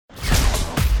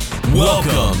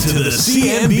Welcome to the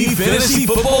CMB Fantasy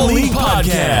Football League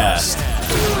podcast.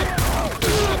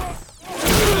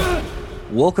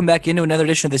 Welcome back into another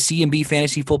edition of the CMB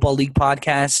Fantasy Football League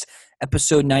podcast,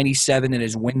 episode 97. It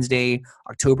is Wednesday,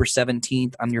 October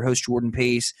 17th. I'm your host, Jordan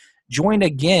Pace, joined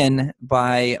again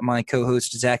by my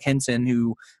co-host, Zach Henson,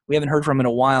 who we haven't heard from in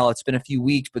a while. It's been a few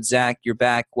weeks, but Zach, you're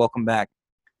back. Welcome back.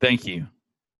 Thank you.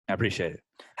 I appreciate it.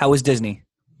 How was Disney?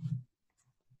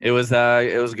 It was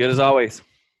good as always.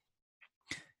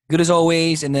 Good as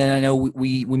always, and then I know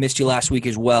we missed you last week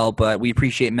as well, but we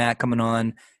appreciate Matt coming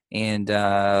on and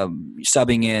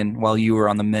subbing in while you were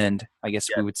on the mend, I guess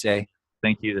we would say.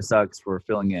 Thank you to Suggs for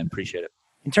filling in. Appreciate it.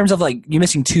 In terms of like you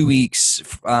missing 2 weeks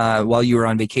while you were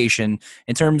on vacation,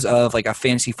 in terms of like a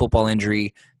fantasy football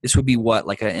injury, this would be what,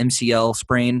 like an MCL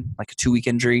sprain, like a 2-week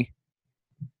injury?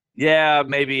 Yeah,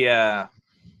 maybe.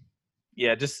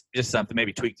 Just something.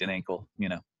 Maybe tweaked an ankle.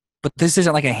 But this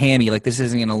isn't like a hammy. Like this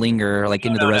isn't going to linger like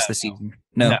into the rest of the season.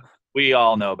 No, we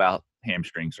all know about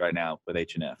hamstrings right now with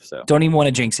H&F. So don't even want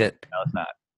to jinx it. No, it's not.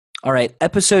 All right,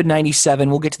 episode 97.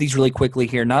 We'll get to these really quickly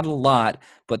here. Not a lot,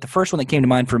 but the first one that came to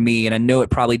mind for me, and I know it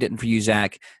probably didn't for you,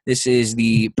 Zach. This is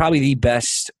probably the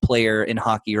best player in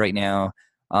hockey right now.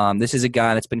 This is a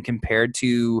guy that's been compared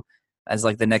to as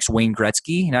like the next Wayne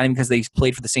Gretzky, not even because they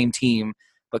played for the same team,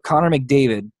 but Connor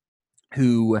McDavid,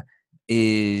 who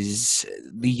is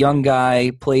the young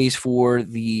guy, plays for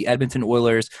the Edmonton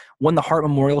Oilers, won the Hart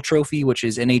Memorial Trophy, which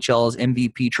is NHL's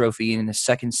MVP trophy in his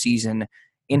second season,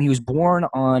 and he was born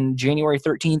on January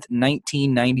 13th,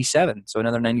 1997. So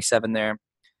another 97 there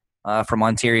from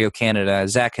Ontario, Canada.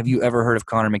 Zach, have you ever heard of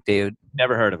Connor McDavid?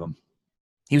 Never heard of him.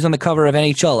 He was on the cover of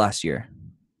NHL last year.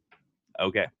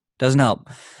 Okay. Doesn't help.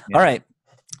 Yeah. All right.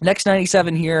 Next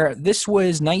 97 here. This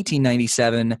was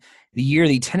 1997, the year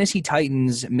the Tennessee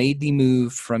Titans made the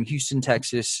move from Houston,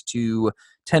 Texas to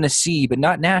Tennessee, but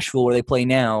not Nashville where they play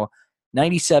now.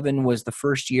 97 was the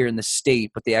first year in the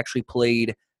state, but they actually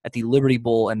played at the Liberty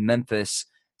Bowl in Memphis.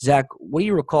 Zach, what do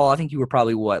you recall? I think you were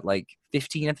probably, like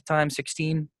 15 at the time,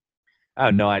 16? I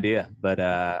have no idea, but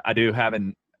I do have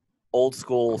an old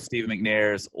school Steve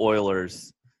McNair's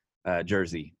Oilers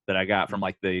jersey that I got from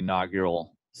like the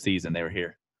inaugural season they were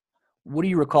here. What do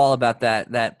you recall about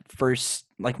that first,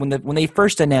 like when they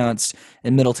first announced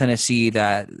in Middle Tennessee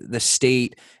that the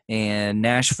state and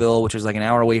Nashville, which was like an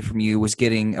hour away from you, was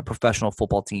getting a professional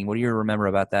football team? What do you remember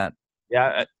about that?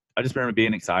 Yeah, I just remember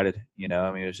being excited. It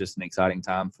was just an exciting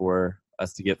time for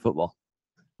us to get football.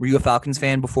 Were you a Falcons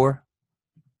fan before?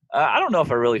 I don't know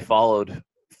if I really followed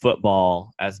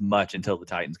football as much until the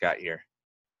Titans got here.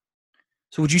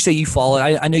 So would you say you followed?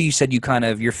 I know you said you kind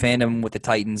of your fandom with the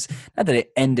Titans, not that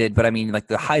it ended, but I mean like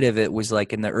the height of it was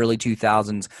like in the early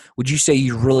 2000s. Would you say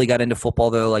you really got into football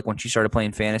though, like once you started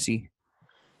playing fantasy?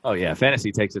 Oh yeah,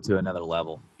 fantasy takes it to another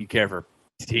level. You care for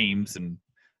teams and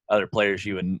other players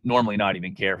you would normally not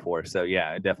even care for. So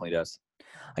yeah, it definitely does.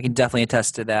 I can definitely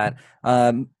attest to that.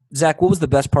 Zach, what was the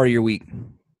best part of your week?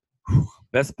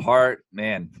 Best part,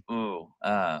 man. You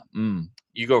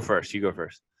go first.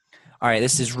 All right,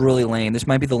 this is really lame. This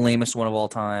might be the lamest one of all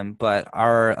time, but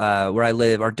our where I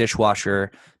live, our dishwasher,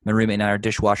 my roommate and I, our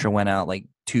dishwasher went out like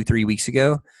 2-3 weeks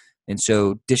ago, and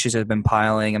so dishes have been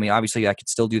piling. I mean, obviously I could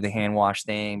still do the hand wash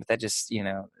thing, but that just,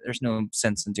 there's no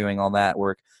sense in doing all that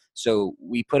work. So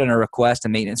we put in a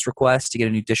maintenance request to get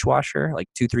a new dishwasher like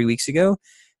 2-3 weeks ago.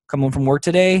 Come home from work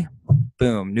today,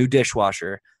 boom, new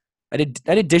dishwasher. I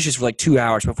did dishes for like 2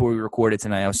 hours before we recorded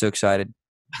tonight. I was so excited.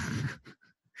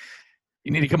 You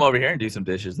need to come over here and do some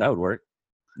dishes. That would work.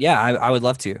 Yeah, I would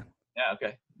love to. Yeah,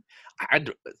 okay.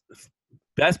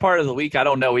 Best part of the week, I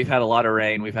don't know. We've had a lot of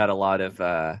rain. We've had a lot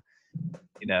of,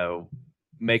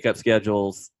 makeup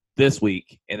schedules this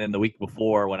week. And then the week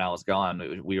before when I was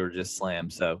gone, we were just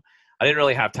slammed. So I didn't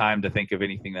really have time to think of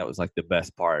anything that was like the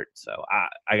best part. So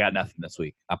I got nothing this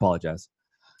week. I apologize.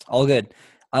 All good.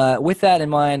 With that in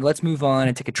mind, let's move on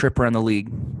and take a trip around the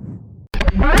league.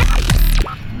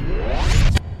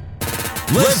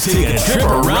 Let's take a trip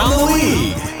around the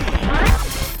league.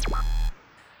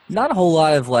 Not a whole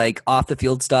lot of like off the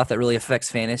field stuff that really affects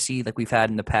fantasy like we've had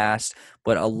in the past,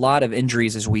 but a lot of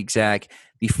injuries this week, Zach.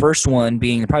 The first one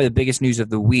being probably the biggest news of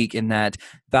the week in that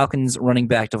Falcons running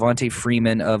back Devontae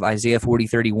Freeman of Isaiah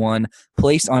 4031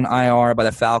 placed on IR by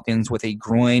the Falcons with a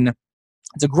groin.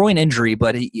 It's a groin injury,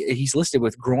 but he's listed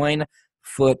with groin,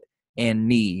 foot, and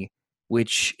knee,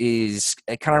 which is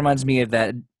it kind of reminds me of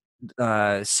that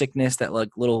sickness that like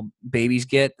little babies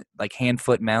get, like hand,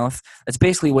 foot, mouth. That's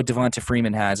basically what Devonta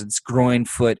Freeman has. It's groin,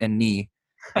 foot, and knee,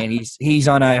 and he's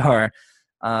on IR.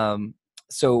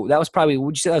 So that was probably,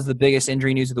 would you say that was the biggest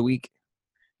injury news of the week?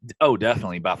 Oh,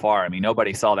 definitely, by far. I mean,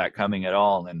 nobody saw that coming at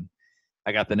all, and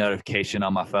I got the notification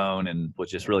on my phone and was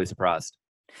just really surprised.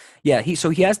 Yeah, he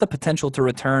has the potential to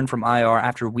return from IR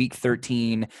after Week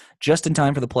 13, just in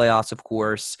time for the playoffs, of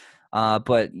course.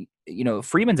 But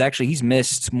Freeman's he's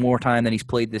missed more time than he's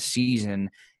played this season,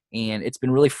 and it's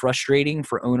been really frustrating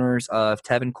for owners of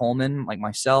Tevin Coleman like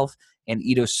myself and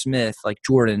Ito Smith like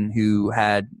Jordan, who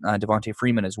had Devontae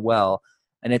Freeman as well.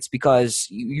 And it's because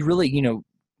you really,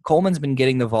 Coleman's been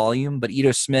getting the volume, but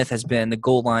Ito Smith has been the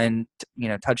goal line,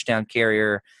 touchdown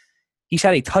carrier. He's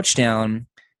had a touchdown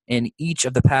in each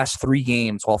of the past 3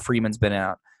 games while Freeman's been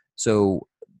out. So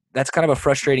that's kind of a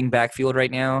frustrating backfield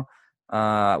right now.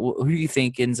 Who do you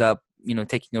think ends up,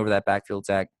 taking over that backfield,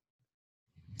 Zach?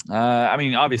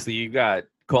 Obviously you got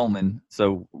Coleman.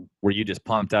 So were you just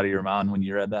pumped out of your mind when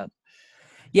you read that?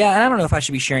 Yeah, and I don't know if I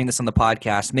should be sharing this on the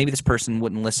podcast. Maybe this person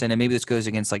wouldn't listen, and maybe this goes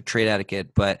against like trade etiquette.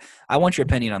 But I want your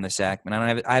opinion on this, Zach. And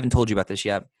I haven't told you about this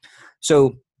yet.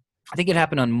 So I think it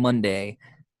happened on Monday.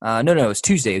 No, it was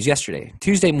Tuesday. It was yesterday.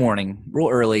 Tuesday morning, real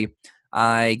early.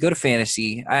 I go to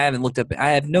fantasy. I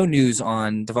have no news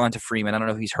on Devonta Freeman. I don't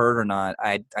know if he's hurt or not.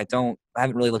 I haven't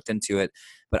really looked into it,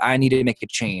 but I needed to make a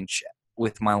change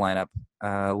with my lineup.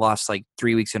 Lost like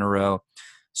 3 weeks in a row.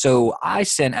 So I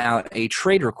sent out a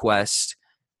trade request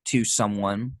to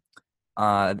someone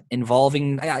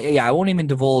involving I won't even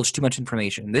divulge too much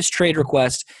information. This trade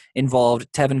request involved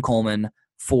Tevin Coleman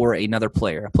for another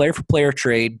player. A player-for-player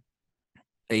trade.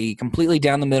 A completely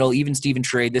down the middle, even Steven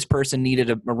trade. This person needed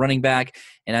a running back,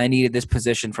 and I needed this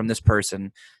position from this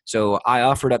person. So I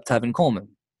offered up Tevin Coleman.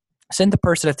 Sent the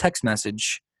person a text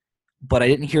message, but I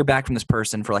didn't hear back from this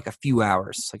person for like a few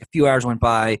hours. Like a few hours went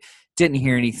by, didn't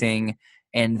hear anything,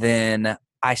 and then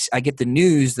I get the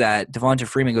news that Devonta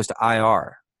Freeman goes to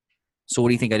IR. So what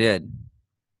do you think I did?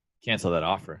 Cancel that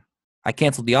offer. I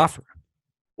canceled the offer.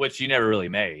 Which you never really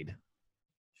made.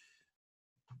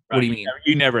 Right? What do you mean?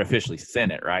 You never officially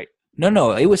sent it, right?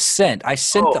 No, it was sent. I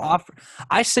sent the offer.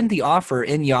 I sent the offer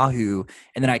in Yahoo,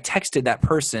 and then I texted that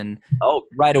person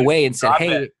right away and said,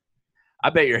 "Hey." I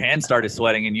bet your hands started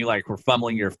sweating, and you were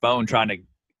fumbling your phone trying to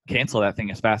cancel that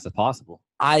thing as fast as possible.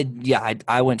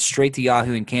 I went straight to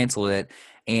Yahoo and canceled it.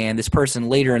 And this person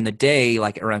later in the day,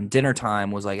 like around dinner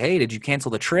time, was like, "Hey, did you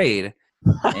cancel the trade?"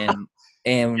 And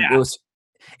yeah.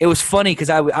 It was funny because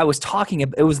I was talking.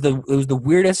 It was the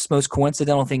weirdest, most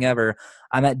coincidental thing ever.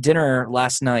 I'm at dinner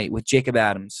last night with Jacob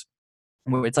Adams.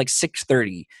 It's like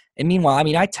 6:30, and meanwhile,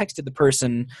 I texted the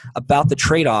person about the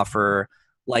trade offer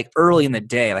like early in the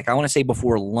day, like I want to say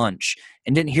before lunch,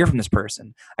 and didn't hear from this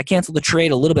person. I canceled the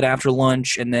trade a little bit after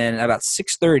lunch, and then about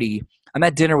 6:30, I'm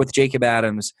at dinner with Jacob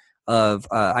Adams of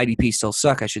IDP Still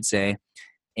Suck, I should say,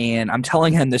 and I'm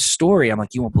telling him this story. I'm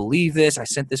like, "You won't believe this. I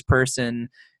sent this person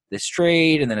this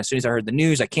trade, and then as soon as I heard the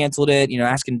news, I canceled it,"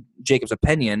 asking Jacob's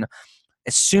opinion.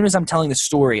 As soon as I'm telling the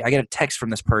story, I get a text from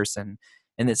this person,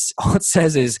 and all it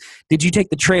says is, "Did you take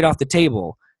the trade off the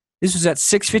table?" This was at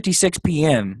 6:56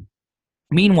 p.m.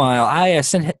 Meanwhile, I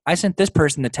sent this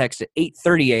person the text at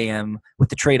 8:30 a.m. with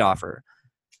the trade offer,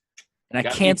 and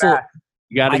I canceled.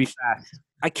 You got to be fast.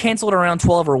 I canceled around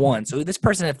 12 or 1, so this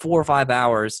person had 4 or 5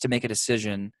 hours to make a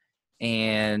decision,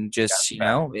 and just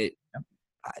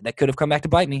that could have come back to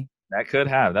bite me. That could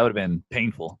have. That would have been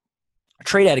painful.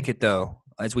 Trade etiquette, though,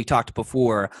 as we talked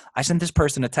before, I sent this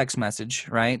person a text message,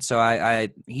 right? So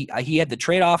he had the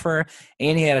trade offer,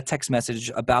 and he had a text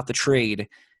message about the trade,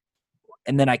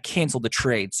 and then I canceled the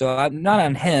trade. So I'm not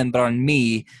on him, but on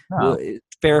me. No.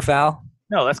 Fair or foul?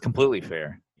 No, that's completely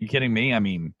fair. You kidding me?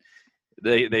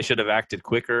 They should have acted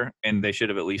quicker, and they should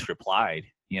have at least replied,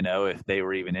 if they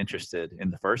were even interested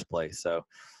in the first place. So,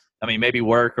 maybe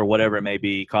work or whatever it may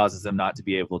be causes them not to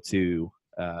be able to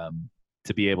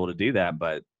do that.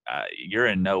 But you're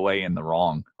in no way in the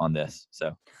wrong on this.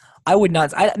 So I would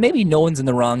not. Maybe no one's in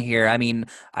the wrong here.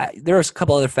 There's a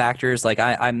couple other factors. Like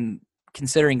I'm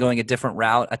considering going a different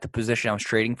route at the position I was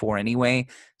trading for anyway.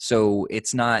 So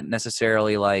it's not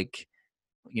necessarily like,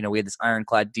 we had this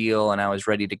ironclad deal and I was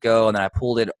ready to go, and then I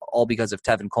pulled it all because of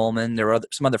Tevin Coleman. There were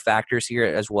some other factors here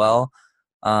as well.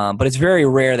 But it's very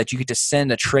rare that you get to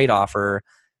send a trade offer,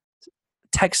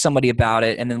 text somebody about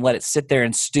it, and then let it sit there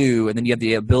and stew, and then you have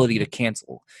the ability to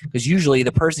cancel. Because usually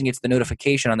the person gets the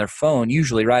notification on their phone,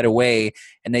 usually right away,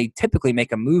 and they typically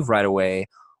make a move right away,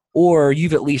 or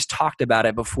you've at least talked about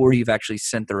it before you've actually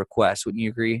sent the request. Wouldn't you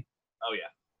agree? Oh, yeah.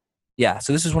 Yeah,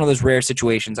 so this is one of those rare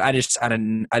situations. I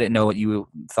didn't know what you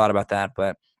thought about that,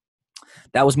 but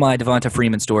that was my Devonta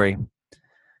Freeman story.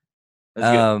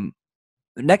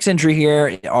 Next injury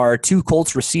here are 2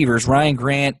 Colts receivers, Ryan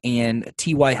Grant and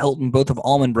T.Y. Hilton, both of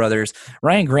Allman brothers.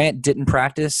 Ryan Grant didn't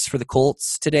practice for the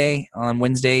Colts today on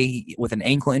Wednesday with an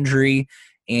ankle injury,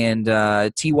 And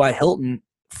T.Y. Hilton,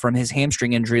 from his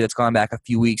hamstring injury that's gone back a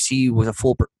few weeks, he was a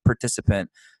full participant.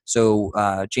 So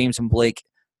James and Blake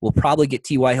will probably get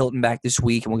T.Y. Hilton back this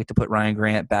week, and we'll get to put Ryan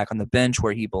Grant back on the bench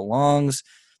where he belongs.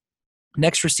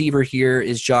 Next receiver here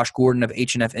is Josh Gordon of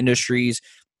H&F Industries.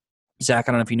 Zach,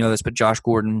 I don't know if you know this, but Josh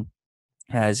Gordon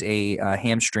has a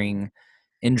hamstring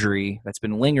injury that's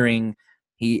been lingering.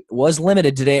 He was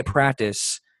limited today at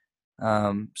practice.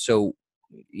 So,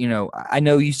 I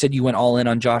know you said you went all in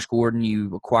on Josh Gordon.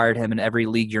 You acquired him in every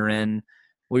league you're in.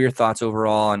 What are your thoughts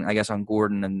overall, and I guess on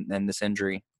Gordon and this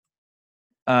injury?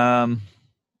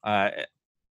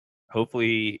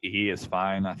 Hopefully he is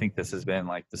fine. I think this has been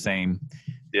like the same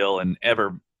deal, and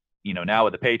now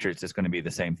with the Patriots, it's going to be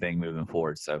the same thing moving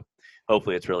forward. So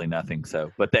hopefully it's really nothing. So,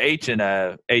 but the H and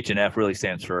F really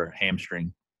stands for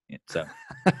hamstring. So,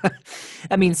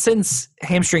 I mean, since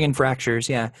hamstring and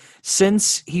fractures,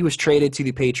 since he was traded to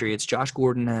the Patriots, Josh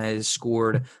Gordon has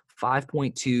scored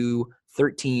 5.2,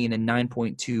 13, and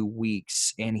 9.2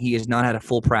 weeks, and he has not had a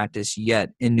full practice yet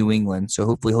in New England. So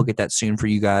hopefully he'll get that soon for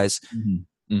you guys.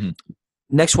 Mm-hmm. Mm-hmm.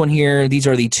 Next one here, these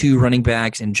are the two running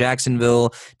backs in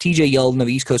Jacksonville. TJ Yeldon of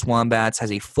the East Coast Wombats has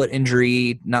a foot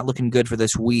injury, not looking good for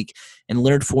this week. And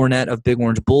Leonard Fournette of Big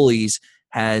Orange Bullies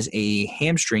has a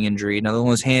hamstring injury, another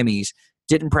one of those hammies.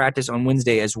 Didn't practice on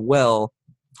Wednesday as well.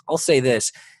 I'll say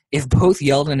this. If both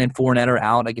Yeldon and Fournette are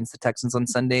out against the Texans on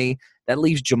Sunday, that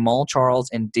leaves Jamal Charles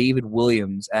and David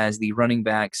Williams as the running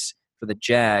backs for the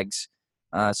Jags.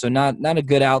 So not a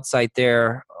good outside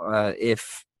there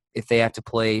if they have to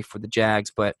play for the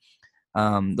Jags. But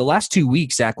the last 2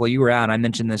 weeks, Zach, while you were out, I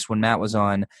mentioned this when Matt was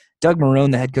on, Doug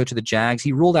Marrone, the head coach of the Jags,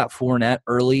 he ruled out Fournette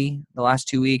early the last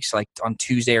 2 weeks, like on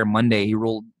Tuesday or Monday, he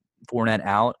ruled Fournette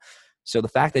out. So the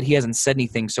fact that he hasn't said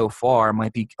anything so far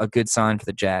might be a good sign for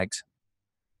the Jags.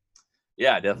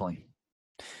 Yeah, definitely.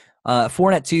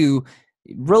 Fournette, too,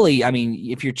 really, I mean,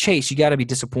 if you're Chase, you got to be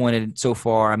disappointed so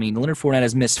far. I mean, Leonard Fournette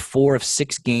has missed 4 of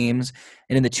 6 games,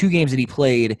 and in the 2 games that he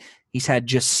played, he's had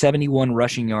just 71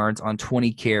 rushing yards on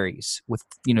 20 carries with,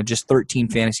 just 13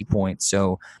 fantasy points.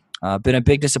 So, been a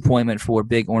big disappointment for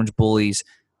Big Orange Bullies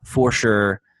for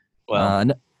sure.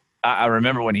 Well, I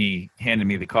remember when he handed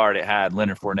me the card, it had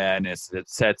Leonard Fournette, and it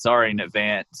said sorry in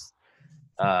advance.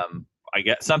 I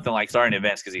get something like sorry in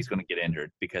advance because he's going to get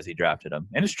injured because he drafted him.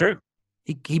 And it's true.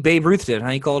 He Babe Ruth did, huh?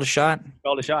 He called a shot?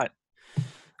 Called a shot.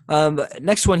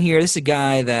 Next one here, this is a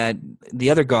guy that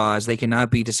the other guys, they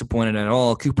cannot be disappointed at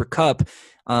all. Cooper Kupp.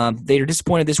 They are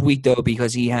disappointed this week, though,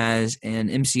 because he has an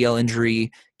MCL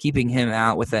injury keeping him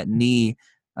out with that knee.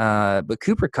 But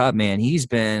Cooper Kupp, man, he's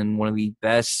been one of the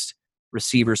best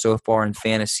receivers so far in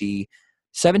fantasy.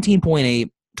 17.8,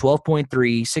 12.3,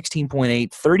 16.8,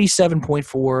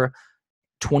 37.4,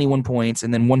 21 points,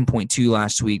 and then 1.2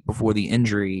 last week before the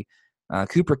injury.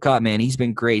 Cooper Kupp, man, he's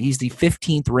been great. He's the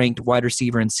 15th ranked wide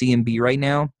receiver in CMB right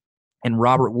now, and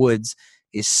Robert Woods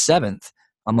is 7th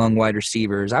among wide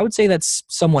receivers. I would say that's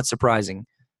somewhat surprising.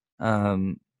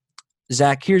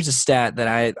 Zach, here's a stat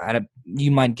that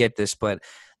you might get this, but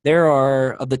there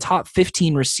are, of the top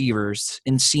 15 receivers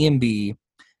in CMB,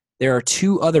 there are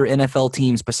 2 other NFL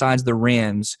teams besides the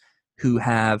Rams who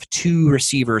have 2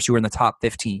 receivers who are in the top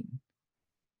 15.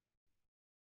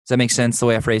 Does that make sense, the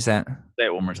way I phrase that? Say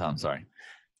it one more time, sorry.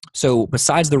 So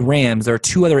besides the Rams, there are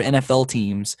 2 other NFL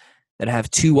teams that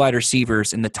have 2 wide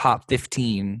receivers in the top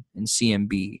 15 in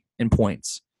CMB in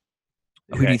points.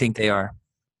 Okay. Who do you think they are?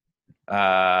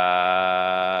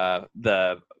 The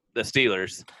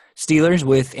Steelers. Steelers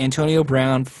with Antonio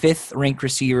Brown, 5th ranked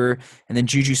receiver, and then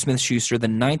Juju Smith-Schuster, the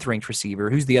 9th ranked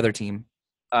receiver. Who's the other team?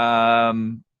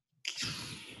 Falcons?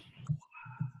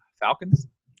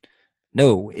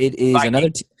 No, it is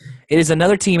Vikings. It is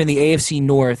another team in the AFC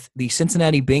North, the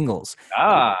Cincinnati Bengals.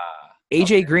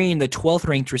 AJ Green, the 12th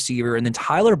ranked receiver, and then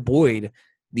Tyler Boyd,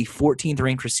 the 14th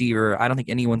ranked receiver. I don't think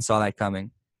anyone saw that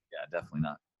coming. Yeah, definitely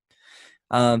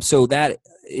not. So that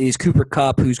is Cooper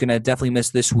Kupp, who's going to definitely miss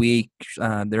this week.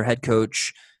 Their head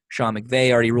coach, Sean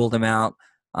McVay, already ruled him out.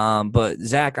 But,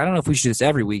 Zach, I don't know if we should do this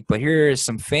every week, but here is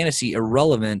some fantasy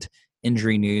irrelevant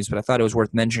injury news, but I thought it was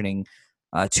worth mentioning.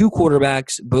 2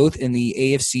 quarterbacks, both in the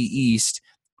AFC East.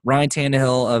 Ryan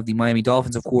Tannehill of the Miami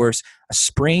Dolphins, of course, a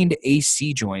sprained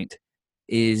AC joint,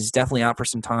 is definitely out for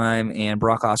some time, and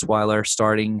Brock Osweiler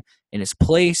starting in his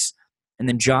place. And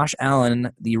then Josh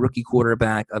Allen, the rookie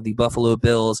quarterback of the Buffalo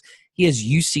Bills, he has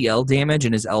UCL damage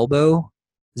in his elbow.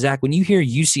 Zach, when you hear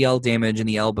UCL damage in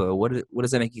the elbow, what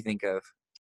does that make you think of?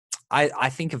 I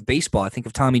think of baseball. I think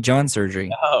of Tommy John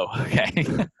surgery. Oh,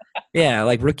 okay. Yeah,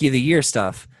 like Rookie of the Year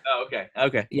stuff. Oh,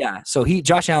 okay. Yeah, so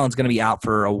Josh Allen's going to be out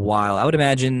for a while. I would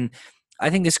imagine I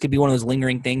think this could be one of those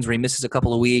lingering things where he misses a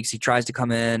couple of weeks. He tries to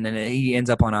come in, and he ends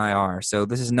up on IR. So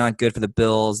this is not good for the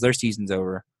Bills. Their season's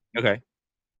over. Okay.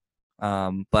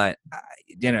 But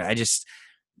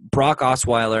Brock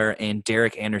Osweiler and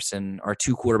Derek Anderson are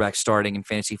two quarterbacks starting in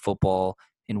fantasy football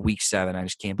in Week 7. I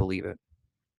just can't believe it.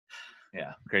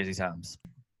 Yeah, crazy times.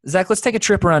 Zach, let's take a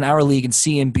trip around our league and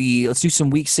CMB. Let's do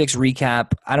some Week 6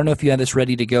 recap. I don't know if you have this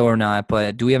ready to go or not,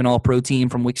 but do we have an all-pro team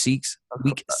from Week 6?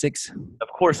 Week 6? Of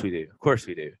course we do. Of course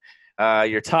we do.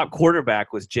 Your top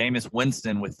quarterback was Jameis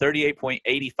Winston with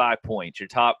 38.85 points. Your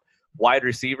top wide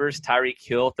receivers, Tyreek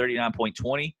Hill,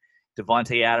 39.20.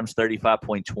 Devontae Adams,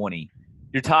 35.20.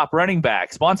 Your top running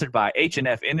back, sponsored by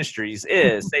H&F Industries,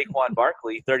 is Saquon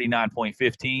Barkley,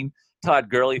 39.15. Todd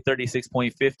Gurley,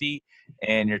 36.50.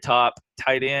 And your top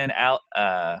tight end,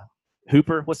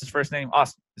 Hooper, what's his first name?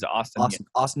 Austin. Is it Austin?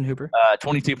 Austin Hooper.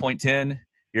 22.10.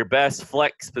 Your best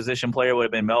flex position player would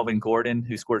have been Melvin Gordon,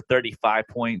 who scored 35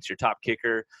 points. Your top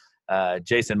kicker,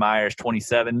 Jason Myers,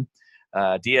 27.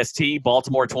 DST,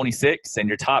 Baltimore, 26. And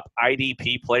your top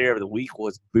IDP player of the week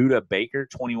was Budda Baker,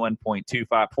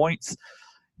 21.25 points.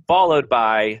 Followed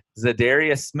by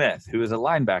Zadarius Smith, who is a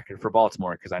linebacker for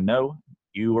Baltimore, because I know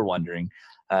you were wondering.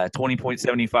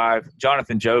 20.75.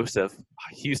 Jonathan Joseph,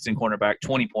 Houston cornerback,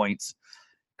 20 points.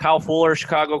 Kyle Fuller,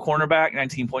 Chicago cornerback,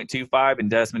 19.25. And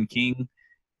Desmond King,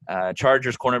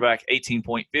 Chargers cornerback,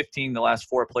 18.15. The last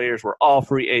 4 players were all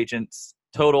free agents.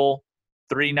 Total,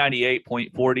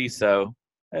 398.40. So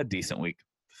a decent week.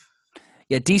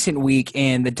 Yeah, decent week,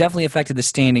 and that definitely affected the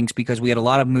standings because we had a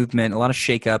lot of movement, a lot of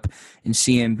shakeup in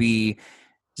CMB.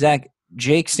 Zach,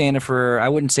 Jake Standifer, I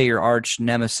wouldn't say your arch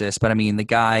nemesis, but I mean the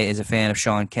guy is a fan of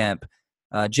Sean Kemp.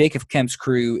 Jacob Kemp's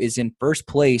crew is in first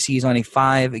place. He's on a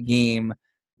 5-game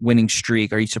winning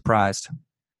streak. Are you surprised?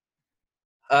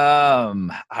 I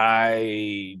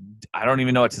don't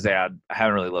even know what to say. I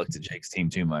haven't really looked at Jake's team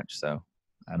too much, so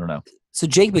I don't know. So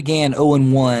Jake began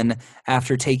 0-1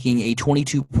 after taking a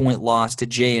 22-point loss to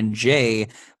J&J,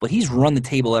 but he's run the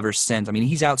table ever since. I mean,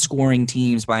 he's outscoring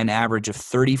teams by an average of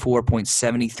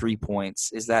 34.73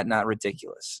 points. Is that not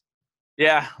ridiculous?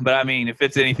 Yeah, but I mean, if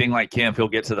it's anything like Kemp, he'll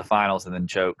get to the finals and then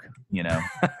choke, you know.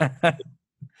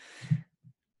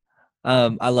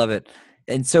 I love it.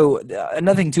 And so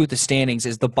another thing, too, with the standings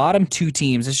is the bottom 2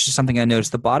 teams. This is just something I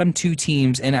noticed. The bottom 2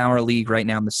 teams in our league right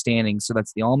now in the standings, so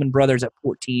that's the Allman Brothers at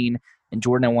 14 and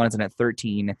Jordan Watson at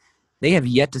 13. They have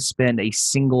yet to spend a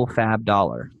single fab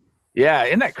dollar. Yeah,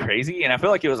 isn't that crazy? And I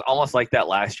feel like it was almost like that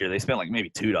last year. They spent like maybe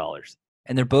 $2.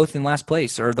 And they're both in last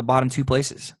place, or the bottom 2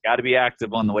 places. Got to be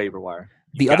active on the waiver wire.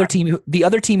 The other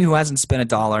team who hasn't spent a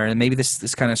dollar, and maybe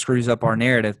this kind of screws up our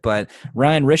narrative, but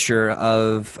Ryan Risher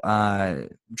of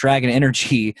Dragon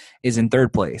Energy is in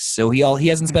third place. So he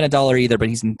hasn't spent a dollar either, but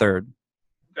he's in third.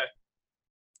 Okay.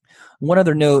 One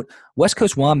other note, West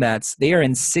Coast Wombats, they are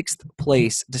in 6th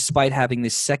place despite having the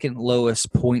second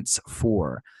lowest points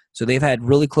for. So they've had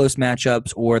really close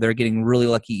matchups, or they're getting really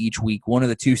lucky each week. One of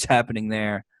the two's happening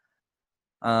there.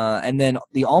 And then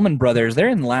the Allman Brothers, they're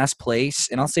in last place,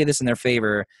 and I'll say this in their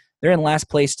favor. They're in last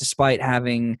place despite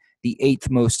having the 8th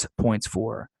most points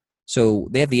for. So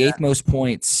they have the 8th most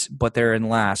points, but they're in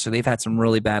last. So they've had some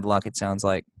really bad luck, it sounds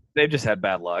like. They've just had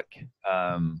bad luck.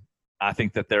 I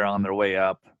think that they're on their way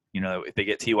up. You know, if they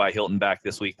get T.Y. Hilton back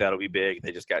this week, that'll be big.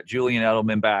 They just got Julian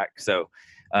Edelman back. So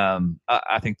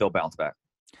I think they'll bounce back.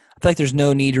 I feel like there's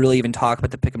no need to really even talk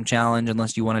about the Pick'em Challenge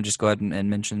unless you want to just go ahead and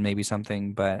mention maybe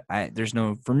something. But there's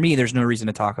no reason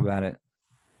to talk about it.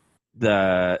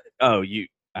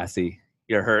 I see.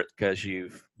 You're hurt because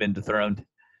you've been dethroned.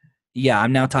 Yeah,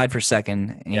 I'm now tied for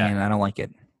second, and I don't like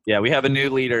it. Yeah, we have a new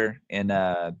leader in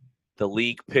the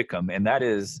league Pick'em, and that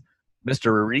is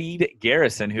Mr. Reed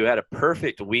Garrison, who had a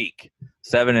perfect week,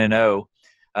 7-0.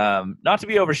 Not to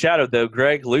be overshadowed, though,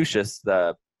 Greg Lucius,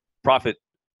 the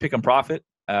Pick'em Prophet,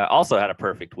 also had a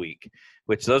perfect week,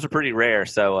 which those are pretty rare.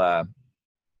 So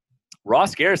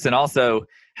Ross Garrison also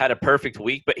had a perfect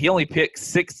week, but he only picked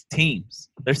 6 teams.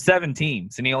 There's 7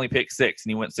 teams, and he only picked 6,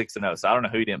 and he went 6-0. So I don't know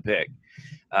who he didn't pick.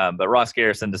 But Ross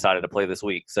Garrison decided to play this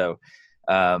week. So,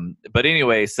 but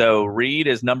anyway, so Reed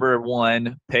is number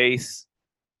 1, Pace,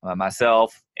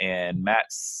 myself, and Matt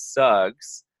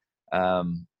Suggs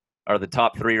are the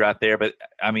top 3 right there. But,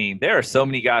 I mean, there are so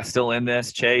many guys still in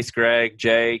this. Chase, Greg,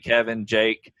 Jay, Kevin,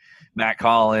 Jake, Matt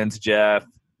Collins, Jeff,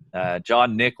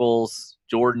 John Nichols,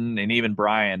 Jordan, and even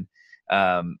Brian.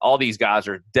 All these guys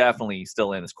are definitely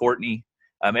still in this. Courtney,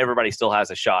 everybody still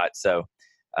has a shot. So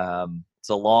it's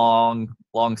a long,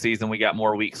 long season. We got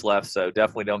more weeks left, so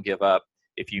definitely don't give up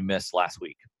if you missed last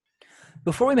week.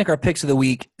 Before we make our picks of the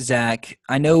week, Zach,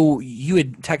 I know you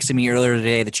had texted me earlier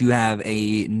today that you have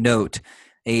a note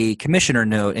a commissioner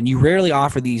note, and you rarely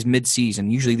offer these mid-season.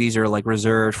 Usually these are like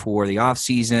reserved for the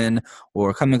off-season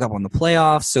or coming up on the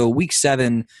playoffs. So week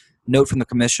 7 note from the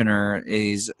commissioner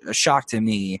is a shock to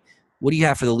me. What do you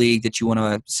have for the league that you want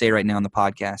to say right now on the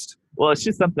podcast? Well, it's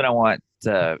just something I want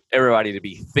everybody to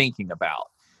be thinking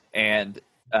about. And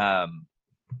I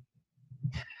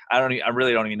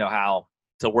really don't even know how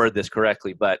to word this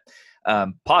correctly, but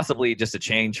possibly just a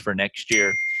change for next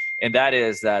year. And that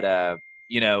is that,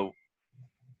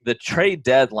 the trade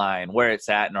deadline where it's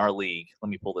at in our league, let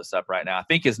me pull this up right now, I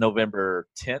think is November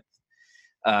 10th.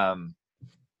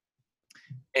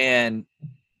 And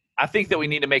I think that we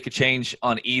need to make a change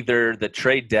on either the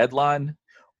trade deadline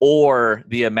or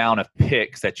the amount of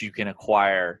picks that you can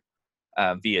acquire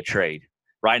via trade.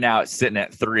 Right now it's sitting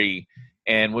at 3.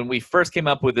 And when we first came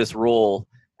up with this rule,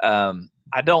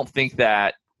 I don't think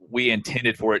that we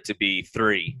intended for it to be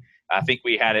 3. I think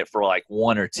we had it for like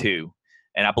 1 or 2.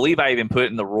 And I believe I even put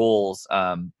in the rules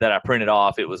that I printed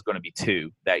off, it was going to be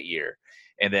 2 that year.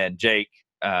 And then Jake,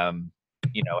 had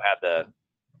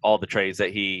all the trades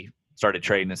that he started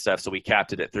trading and stuff. So we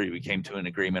capped it at 3. We came to an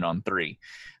agreement on 3.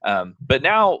 But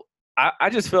now I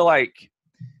just feel like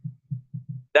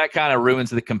that kind of ruins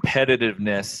the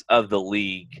competitiveness of the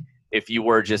league if you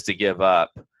were just to give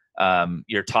up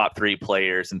your top 3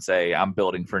 players and say, I'm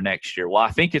building for next year. Well,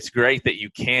 I think it's great that you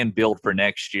can build for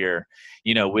next year,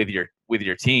 with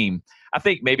your team. I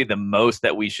think maybe the most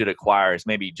that we should acquire is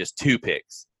maybe just 2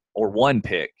 picks or 1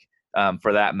 pick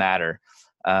for that matter.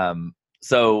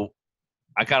 So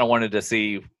I kind of wanted to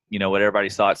see, what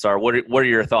everybody's thoughts are. What are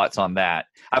your thoughts on that?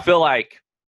 I feel like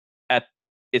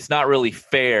it's not really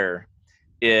fair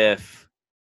if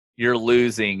you're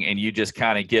losing and you just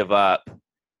kind of give up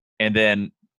and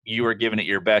then you were giving it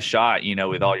your best shot,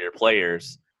 with all your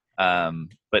players.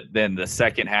 But then the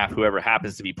second half, whoever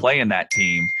happens to be playing that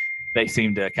team, they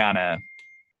seem to kind of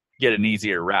get an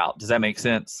easier route. Does that make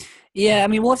sense? Yeah, I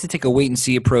mean, we'll have to take a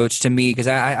wait-and-see approach to me because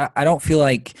I don't feel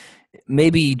like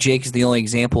maybe Jake is the only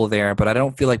example there, but I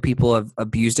don't feel like people have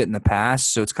abused it in the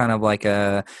past. So it's kind of like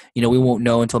we won't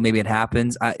know until maybe it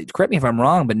happens. Correct me if I'm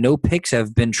wrong, but no picks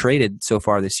have been traded so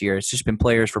far this year. It's just been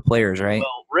players for players, right?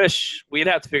 Well, Rish, we'd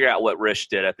have to figure out what Rish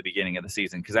did at the beginning of the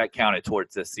season because that counted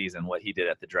towards this season, what he did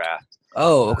at the draft.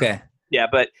 Oh, okay. Yeah,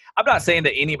 but I'm not saying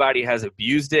that anybody has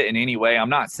abused it in any way. I'm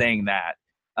not saying that.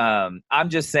 I'm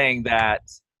just saying that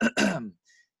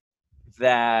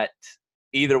that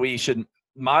either we should –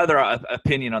 my other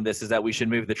opinion on this is that we should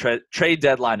move the trade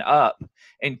deadline up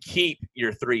and keep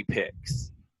your 3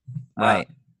 picks. Right.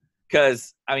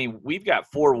 Because, we've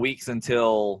got 4 weeks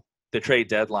until the trade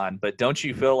deadline, but don't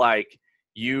you feel like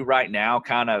you right now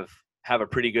kind of have a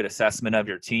pretty good assessment of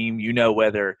your team?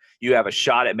 Whether you have a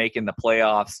shot at making the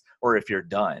playoffs or if you're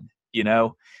done,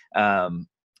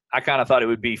 I kind of thought it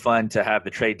would be fun to have the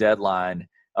trade deadline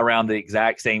around the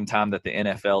exact same time that the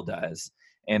NFL does.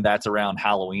 And that's around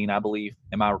Halloween, I believe.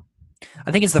 I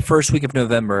think it's the first week of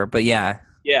November, but yeah.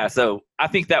 Yeah, so I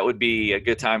think that would be a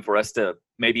good time for us to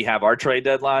maybe have our trade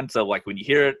deadline. So, like, when you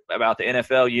hear about the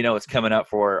NFL, it's coming up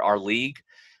for our league.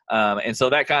 And so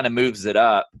that kind of moves it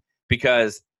up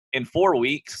because in 4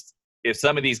 weeks, if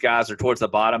some of these guys are towards the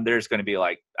bottom, they're just going to be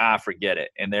like, forget it.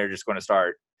 And they're just going to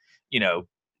start,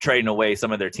 trading away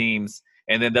some of their teams.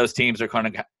 And then those teams are kind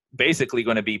of basically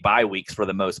going to be bye weeks for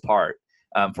the most part.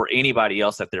 For anybody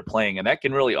else that they're playing, and that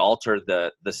can really alter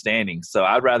the standings. So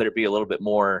I'd rather be a little bit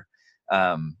more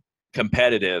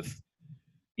competitive,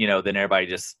 than everybody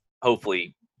just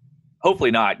hopefully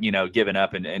not, giving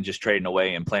up and just trading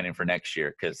away and planning for next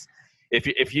year. Because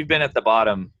if you've been at the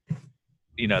bottom,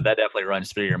 that definitely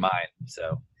runs through your mind.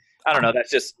 So I don't know.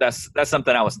 That's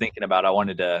something I was thinking about. I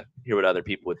wanted to hear what other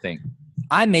people would think.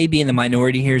 I may be in the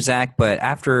minority here, Zach, but and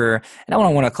I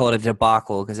don't want to call it a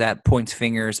debacle because that points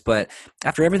fingers, but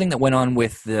after everything that went on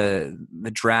with the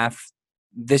draft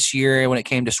this year when it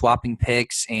came to swapping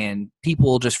picks and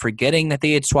people just forgetting that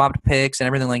they had swapped picks and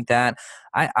everything like that,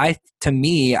 I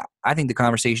think the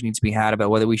conversation needs to be had about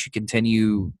whether we should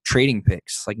continue trading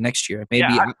picks like next year. Maybe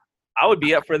I would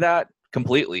be up for that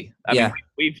completely. I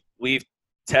mean, we've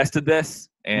tested this.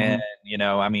 And,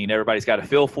 everybody's got a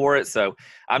feel for it. So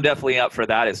I'm definitely up for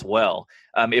that as well.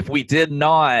 If we did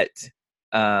not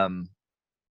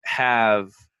have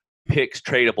picks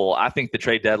tradable, I think the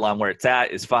trade deadline where it's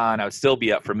at is fine. I would still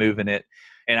be up for moving it.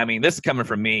 And, this is coming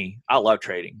from me. I love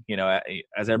trading,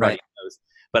 as everybody knows.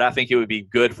 But I think it would be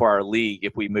good for our league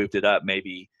if we moved it up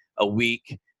maybe a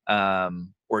week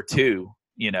or 2,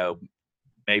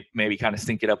 maybe kind of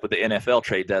sync it up with the NFL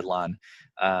trade deadline.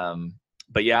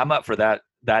 But, yeah, I'm up for that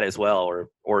as well,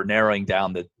 or narrowing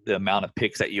down the amount of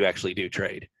picks that you actually do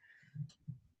trade.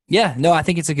 Yeah, no, I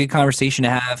think it's a good conversation to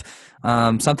have.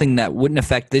 Something that wouldn't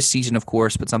affect this season, of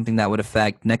course, but something that would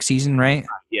affect next season, right?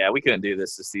 Yeah, we couldn't do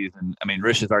this season. I mean,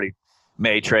 Rich has already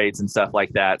made trades and stuff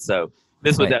like that, so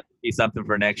this would Right. definitely be something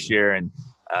for next year. And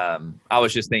I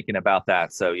was just thinking about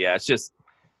that. So yeah, it's just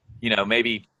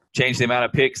maybe change the amount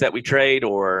of picks that we trade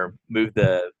or move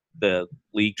the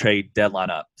league trade deadline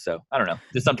up. So I don't know,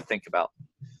 just something to think about.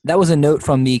 That was a note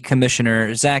from the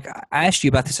commissioner. Zach, I asked you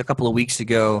about this a couple of weeks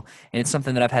ago, and it's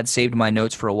something that I've had saved in my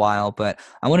notes for a while, but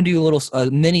I want to do a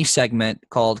mini segment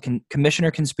called Commissioner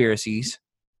Conspiracies.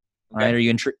 All right, are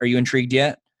you intrigued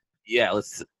yet? Yeah,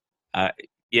 let's.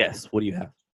 Yes. What do you have?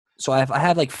 So I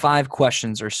have like 5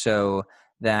 questions or so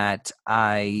that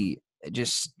I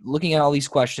just looking at all these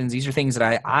questions. These are things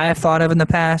that I have thought of in the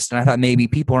past, and I thought maybe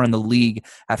people around the league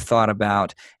have thought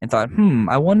about and thought,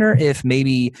 I wonder if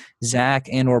maybe Zach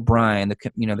and or Brian,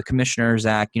 the commissioner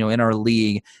Zach, in our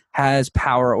league has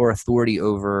power or authority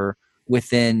over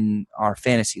within our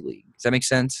fantasy league. Does that make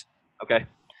sense? Okay.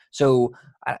 So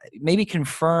maybe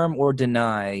confirm or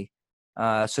deny.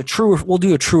 So we'll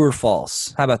do a true or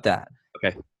false. How about that?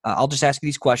 Okay. I'll just ask you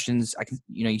these questions. I can,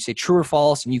 you say true or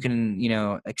false, and you can,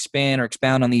 expand or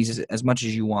expound on these as much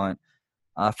as you want.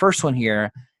 First one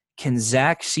here: can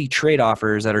Zach see trade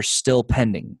offers that are still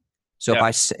pending? So No.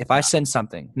 if I send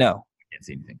something, no, I can't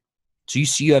see anything. So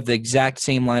you have the exact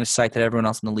same line of sight that everyone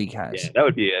else in the league has. Yeah, that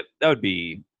would be it. That would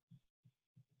be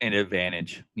an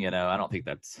advantage. I don't think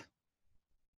that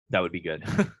would be good.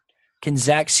 Can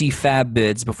Zach see fab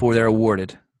bids before they're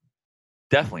awarded?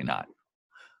 Definitely not.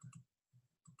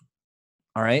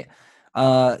 All right.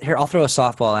 Here, I'll throw a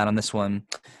softball out on this one.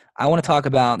 I want to talk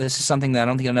about, this is something that I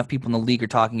don't think enough people in the league are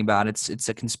talking about. It's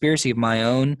a conspiracy of my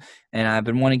own, and I've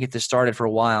been wanting to get this started for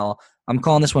a while. I'm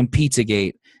calling this one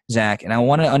Pizzagate, Zach, and I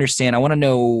want to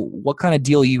know what kind of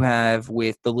deal you have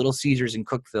with the Little Caesars in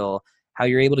Cookeville, how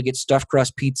you're able to get stuffed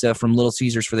crust pizza from Little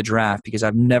Caesars for the draft, because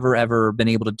I've never, ever been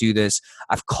able to do this.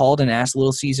 I've called and asked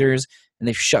Little Caesars, and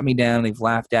they've shut me down. They've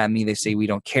laughed at me. They say, we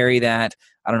don't carry that.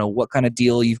 I don't know what kind of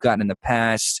deal you've gotten in the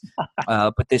past,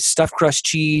 but this stuffed crust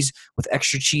cheese with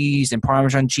extra cheese and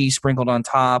Parmesan cheese sprinkled on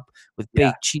top with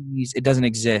baked cheese, it doesn't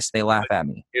exist. They laugh at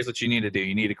me. Here's what you need to do.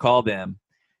 You need to call them,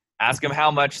 ask them how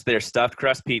much their stuffed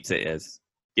crust pizza is.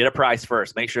 Get a price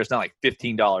first. Make sure it's not like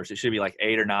 $15. It should be like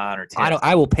 $8 or $9 or $10.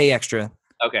 I will pay extra.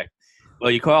 Okay. Well,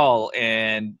 you call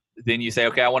and then you say,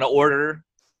 okay, I want to order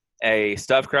a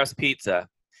stuffed crust pizza.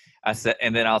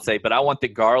 And then I'll say, but I want the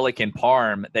garlic and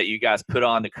parm that you guys put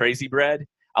on the crazy bread.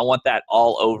 I want that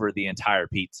all over the entire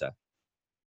pizza.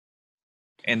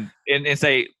 And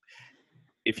say,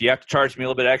 if you have to charge me a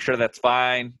little bit extra, that's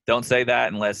fine. Don't say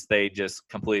that unless they just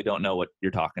completely don't know what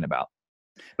you're talking about.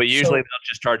 But usually they'll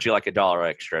just charge you like $1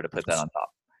 extra to put that on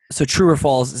top. So true or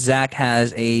false, Zach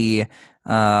has a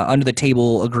under the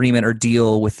table agreement or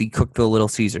deal with the Cookeville Little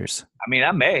Caesars? I mean,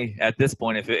 I may at this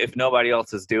point if nobody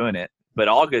else is doing it. But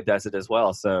All Good does it as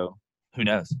well, so who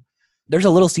knows? There's a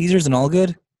Little Caesars in All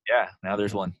Good? Yeah, now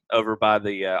there's one over by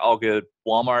the All Good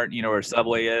Walmart, where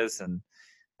Subway is, and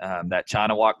that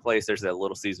China Walk place, there's a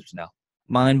Little Caesars now.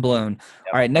 Mind blown. Yep.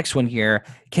 All right, next one here.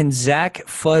 Can Zach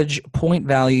fudge point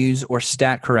values or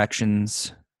stat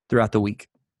corrections throughout the week?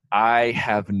 I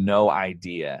have no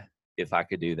idea if I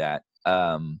could do that.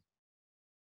 I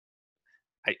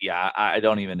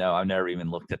don't even know. I've never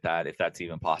even looked at that, if that's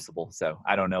even possible. So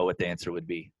I don't know what the answer would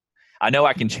be. I know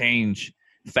I can change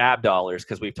fab dollars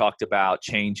because we've talked about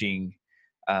changing.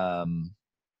 We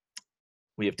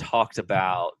have talked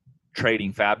about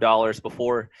trading fab dollars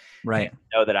before. Right. I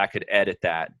know that I could edit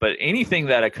that. But anything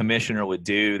that a commissioner would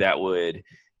do that would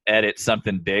edit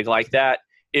something big like that,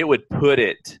 it would put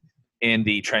it in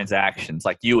the transactions.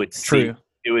 Like you would see. True.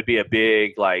 It would be a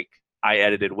big, like, I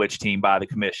edited which team by the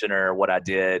commissioner, what I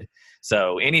did.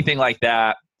 So anything like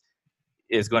that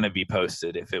is going to be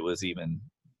posted if it was even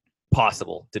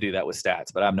possible to do that with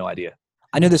stats, but I have no idea.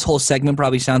 I know this whole segment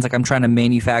probably sounds like I'm trying to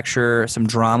manufacture some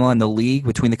drama in the league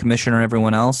between the commissioner and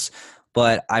everyone else,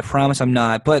 but I promise I'm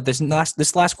not. But this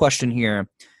last question here,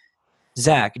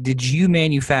 Zach, did you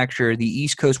manufacture the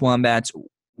East Coast Wombats,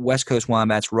 West Coast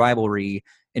Wombats rivalry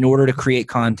in order to create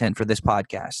content for this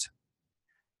podcast?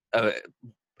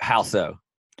 How so?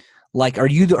 Like, are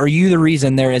you the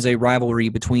reason there is a rivalry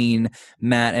between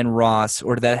Matt and Ross,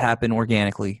 or did that happen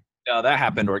organically? No, that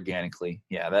happened organically.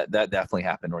 Yeah, that definitely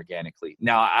happened organically.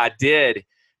 Now, I did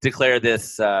declare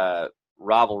this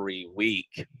rivalry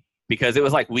week because it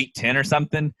was like week 10 or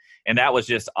something, and that was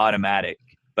just automatic.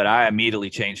 But I immediately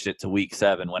changed it to week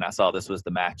 7 when I saw this was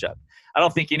the matchup. I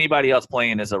don't think anybody else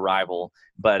playing is a rival,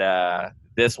 but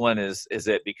this one is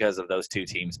it because of those two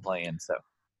teams playing. So.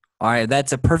 All right,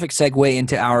 that's a perfect segue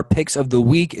into our picks of the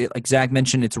week. Like Zach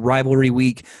mentioned, it's rivalry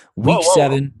week, week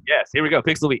 7. Yes, here we go.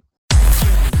 Picks of the week.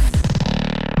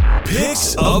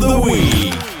 Picks of the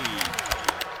week.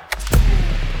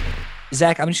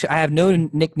 Zach, I have no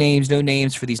nicknames, no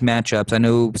names for these matchups. I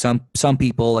know some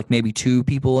people, like maybe 2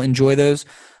 people, enjoy those.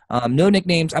 No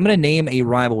nicknames. I'm going to name a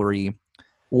rivalry,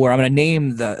 or I'm going to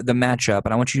name the matchup,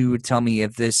 and I want you to tell me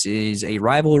if this is a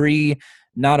rivalry,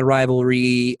 not a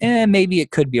rivalry, and maybe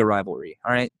it could be a rivalry.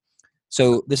 All right.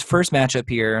 So this first matchup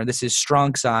here, this is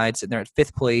Strong Side sitting there at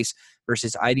 5th place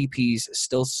versus IDPs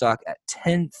still suck at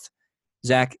 10th.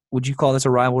 Zach, would you call this a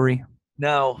rivalry?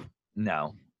 No.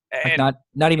 Like And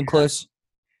not even close.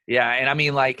 yeah, and I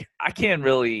mean, like, I can't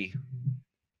really.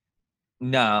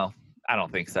 No, I don't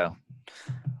think so.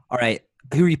 All right.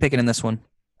 Who are you picking in this one?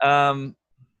 I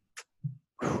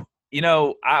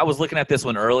was looking at this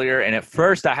one earlier, and at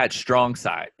first I had Strong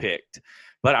Side picked,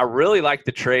 but I really like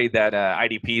the trade that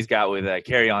IDP's got with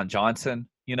Kerryon Johnson.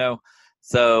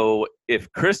 So if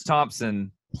Chris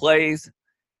Thompson plays,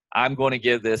 I'm going to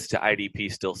give this to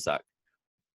IDP still suck,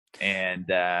 and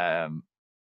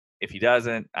if he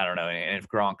doesn't, I don't know. And if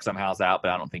Gronk somehow's out, but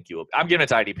I don't think he will. I'm giving it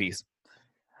to IDPs.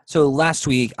 So last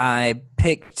week I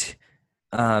picked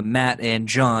Matt and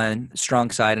John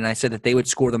Strong Side, and I said that they would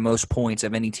score the most points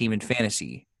of any team in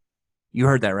fantasy. You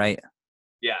heard that, right?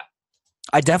 Yeah.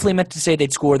 I definitely meant to say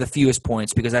they'd score the fewest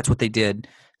points because that's what they did.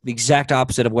 The exact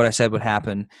opposite of what I said would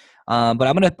happen. But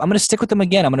I'm gonna stick with them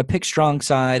again. I'm gonna pick Strong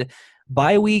Side.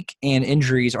 Bye week and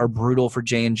injuries are brutal for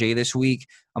J&J this week.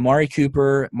 Amari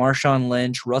Cooper, Marshawn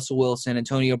Lynch, Russell Wilson,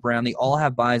 Antonio Brown, they all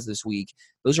have buys this week.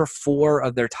 Those are 4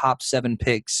 of their top 7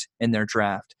 picks in their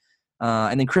draft.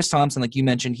 And then Chris Thompson, like you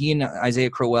mentioned, he and Isaiah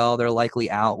Crowell, they're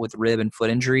likely out with rib and foot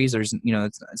injuries. There's,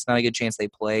 it's not a good chance they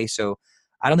play. So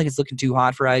I don't think it's looking too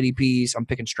hot for IDPs. I'm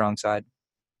picking Strong Side.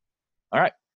 All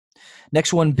right.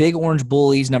 Next one, Big Orange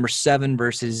Bullies, number 7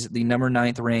 versus the number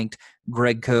 9th ranked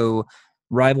Greg Co.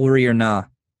 Rivalry or nah?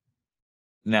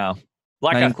 No.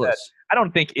 Like I said, I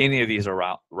don't think any of these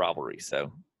are rivalries.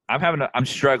 So I'm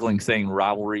struggling saying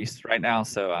rivalries right now.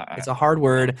 So it's a hard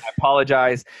word. I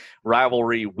apologize.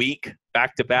 Rivalry week,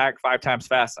 back to back, 5 times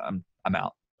fast. I'm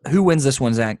out. Who wins this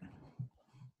one, Zach?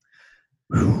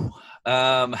 Oh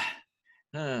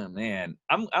man,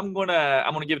 I'm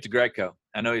gonna give it to Greco.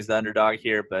 I know he's the underdog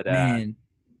here, but I'm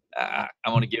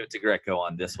gonna give it to Greco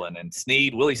on this one. And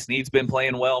Willie Snead's been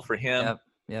playing well for him.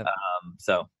 Yep.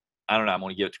 So I don't know. I'm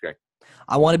gonna give it to Greg.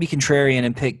 I want to be contrarian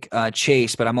and pick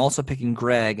Chase, but I'm also picking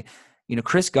Greg.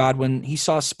 Chris Godwin, he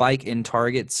saw a spike in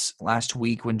targets last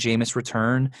week when Jameis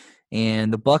returned,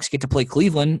 and the Bucs get to play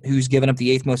Cleveland, who's given up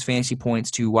the 8th most fantasy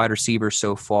points to wide receivers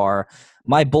so far.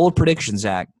 My bold prediction,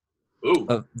 Zach,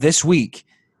 of this week,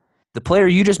 the player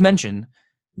you just mentioned,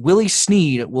 Willie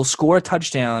Snead, will score a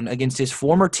touchdown against his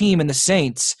former team in the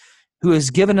Saints, who has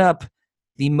given up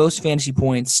the most fantasy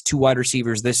points to wide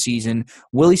receivers this season.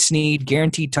 Willie Snead,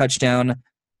 guaranteed touchdown,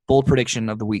 bold prediction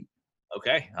of the week.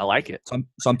 Okay, I like it. So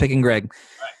I'm picking Greg.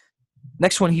 Right.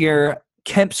 Next one here,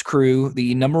 Kemp's Crew,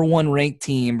 the number 1 ranked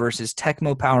team versus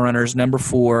Tecmo Power Runners, number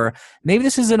 4. Maybe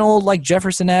this is an old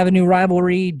Jefferson Avenue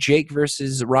rivalry, Jake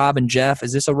versus Rob and Jeff.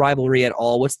 Is this a rivalry at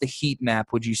all? What's the heat map,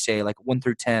 would you say, 1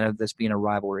 through 10 of this being a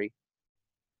rivalry?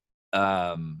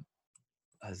 A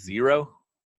 0.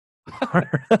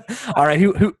 All right,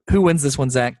 who wins this one,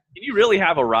 Zach? Can you really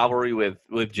have a rivalry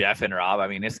with Jeff and Rob? I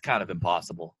mean, it's kind of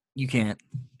impossible. You can't.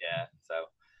 Yeah. So,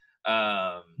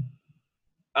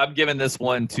 I'm giving this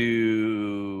one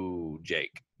to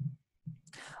Jake.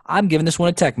 I'm giving this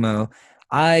one to Tecmo.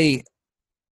 I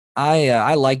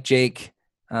like Jake,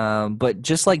 but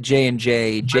just like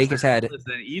J&J, Jake has had.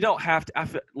 Listen, you don't have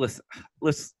to. Listen.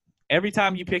 Every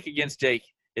time you pick against Jake,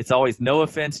 it's always no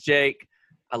offense, Jake.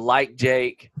 I like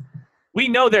Jake. We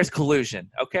know there's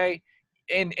collusion, okay?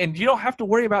 And you don't have to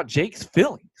worry about Jake's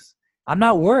feelings. I'm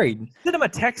not worried. Send him a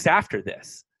text after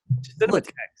this. Just send him a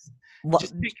text.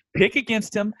 Just pick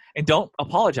against him and don't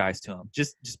apologize to him.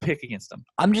 Just pick against him.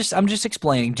 I'm just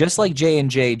explaining. Just like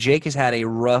J&J, Jake has had a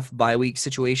rough bye week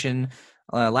situation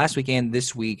last week and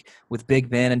this week with Big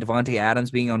Ben and Devontae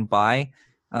Adams being on bye.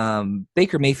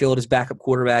 Baker Mayfield is backup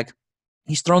quarterback.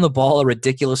 He's thrown the ball a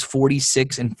ridiculous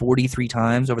 46 and 43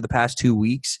 times over the past 2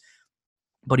 weeks,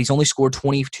 but he's only scored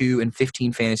 22 and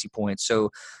 15 fantasy points. So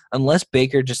unless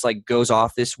Baker just goes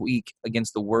off this week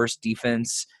against the worst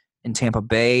defense in Tampa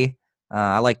Bay,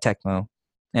 I like Tecmo,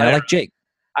 and I like Jake.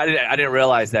 I didn't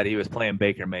realize that he was playing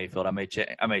Baker Mayfield. I may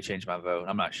change my vote.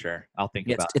 I'm not sure. I'll think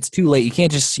about it. It's too late. You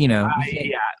can't just You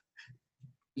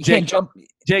can't jump.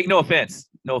 Jake, no offense.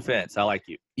 I like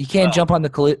you. You can't jump on the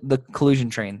collusion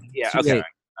train. Yeah. Okay. All right.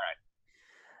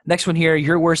 Next one here,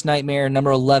 your worst nightmare,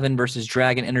 number 11 versus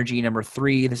Dragon Energy, number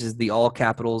 3. This is the all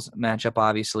capitals matchup,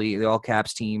 obviously, the all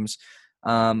caps teams.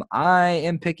 I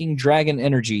am picking Dragon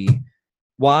Energy.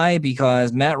 Why?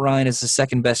 Because Matt Ryan is the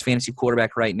second best fantasy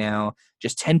quarterback right now,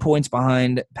 just 10 points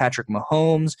behind Patrick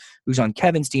Mahomes, who's on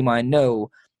Kevin's team, I know.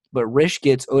 But Rish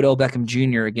gets Odell Beckham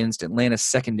Jr. against Atlanta's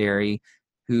secondary,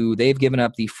 who they've given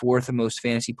up the 4th most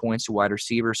fantasy points to wide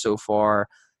receivers so far.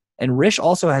 And Rish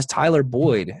also has Tyler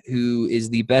Boyd, who is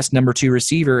the best number 2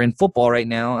 receiver in football right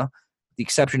now, with the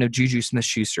exception of Juju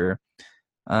Smith-Schuster.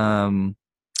 Adding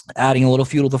a little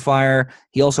fuel to the fire,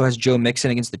 he also has Joe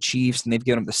Mixon against the Chiefs, and they've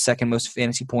given him the 2nd most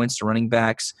fantasy points to running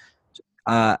backs.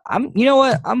 You know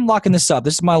what? I'm locking this up.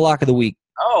 This is my lock of the week.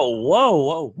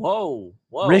 Oh, whoa.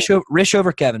 Rish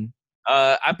over Kevin.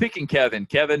 I'm picking Kevin.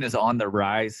 Kevin is on the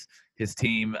rise. His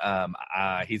team,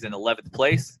 he's in 11th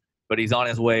place, but he's on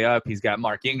his way up. He's got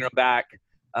Mark Ingram back.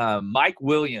 Mike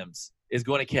Williams is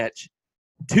going to catch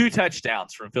 2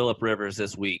 touchdowns from Phillip Rivers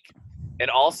this week. And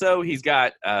also he's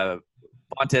got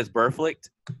Vontaze Burfict,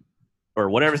 or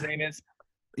whatever his name is.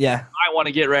 Yeah. I want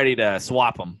to get ready to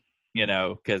swap him,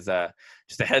 because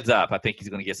just a heads up, I think he's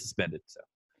going to get suspended. So.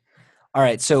 All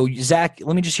right, so Zach,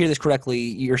 let me just hear this correctly.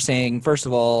 You're saying, first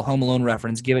of all, Home Alone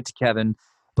reference, give it to Kevin,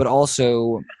 but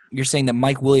also you're saying that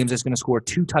Mike Williams is going to score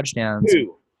 2 touchdowns.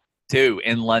 2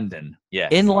 in London,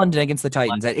 yes. In London against the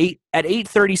Titans at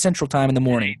 8:30 Central Time in the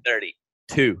morning. 8:30.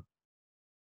 2.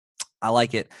 I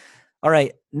like it. All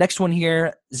right, next one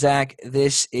here, Zach.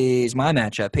 This is my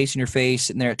matchup. Pace in your face,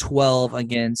 sitting there at 12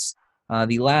 against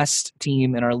the last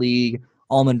team in our league,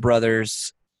 Allman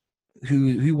Brothers.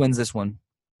 Who wins this one?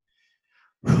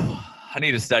 I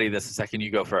need to study this a second.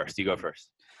 You go first.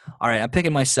 All right, I'm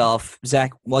picking myself.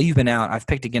 Zach, while you've been out, I've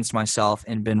picked against myself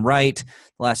and been right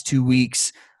the last 2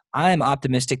 weeks. I'm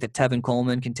optimistic that Tevin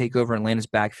Coleman can take over Atlanta's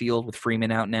backfield with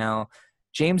Freeman out now.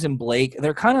 James and Blake,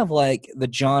 they're kind of like the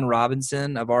John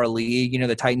Robinson of our league,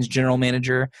 the Titans general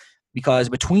manager, because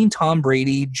between Tom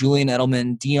Brady, Julian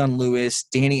Edelman, Dion Lewis,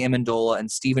 Danny Amendola, and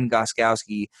Steven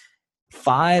Gostkowski,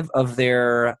 5 of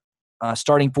their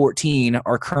starting 14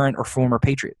 are current or former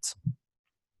Patriots.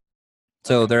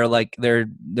 So they're like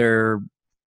their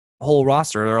whole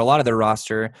roster, or a lot of their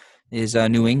roster, is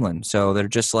New England. So they're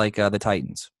just like the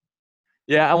Titans.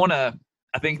 Yeah,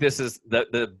 I think this is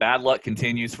the bad luck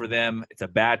continues for them. It's a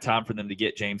bad time for them to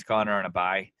get James Conner on a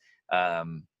bye.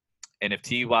 And if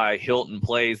T.Y. Hilton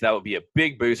plays, that would be a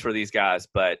big boost for these guys.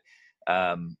 But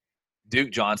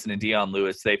Duke Johnson and Dion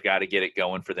Lewis, they've got to get it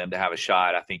going for them to have a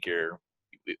shot. I think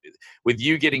with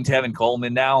you getting Tevin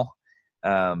Coleman now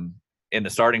in the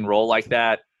starting role like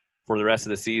that for the rest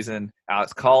of the season.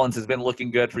 Alex Collins has been looking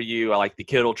good for you. I like the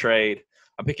Kittle trade.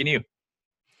 I'm picking you.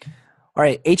 All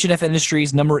right, H&F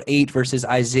Industries, number 8 versus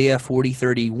Isaiah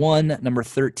 4031, number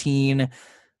 13.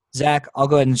 Zach, I'll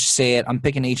go ahead and say it. I'm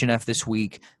picking H&F this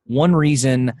week. One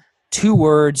reason, 2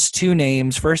 words, 2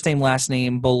 names, first name, last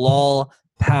name, Bilal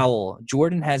Powell.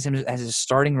 Jordan has him as his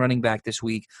starting running back this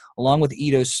week, along with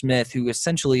Ito Smith, who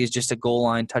essentially is just a goal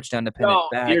line touchdown dependent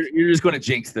back. You're just going to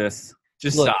jinx this.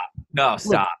 Stop. No,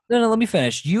 stop. No, let me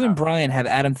finish. You and Brian have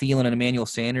Adam Thielen and Emmanuel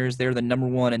Sanders. They're the number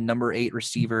 1 and number 8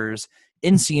 receivers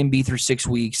in CMB through 6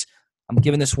 weeks. I'm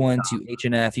giving this one to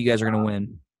H&F. You guys are going to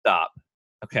win. Stop.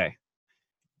 Okay.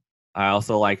 I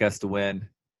also like us to win,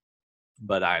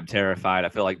 but I'm terrified. I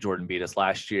feel like Jordan beat us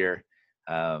last year.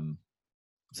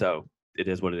 So it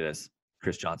is what it is.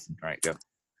 Chris Johnson. All right, go.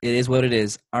 It is what it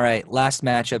is. All right, last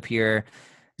matchup here.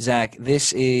 Zach,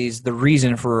 this is the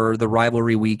reason for the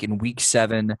rivalry week in Week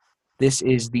 7. This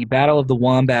is the Battle of the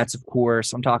Wombats, of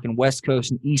course. I'm talking West Coast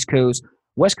and East Coast.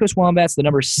 West Coast Wombats, the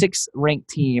number 6 ranked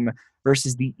team,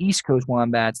 versus the East Coast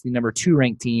Wombats, the number 2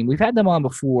 ranked team. We've had them on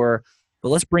before, but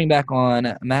let's bring back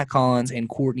on Matt Collins and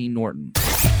Courtney Norton.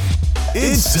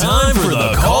 It's time for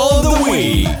the Call of the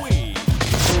Week.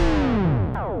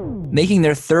 Making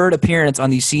their 3rd appearance on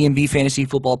the CMB Fantasy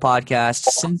Football Podcast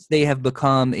since they have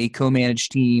become a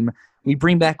co-managed team, we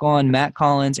bring back on Matt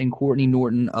Collins and Courtney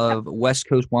Norton of West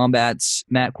Coast Wombats.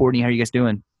 Matt, Courtney, how are you guys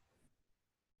doing?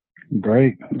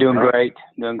 Great. Doing great.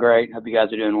 Hope you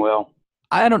guys are doing well.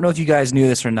 I don't know if you guys knew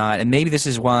this or not, and maybe this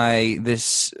is why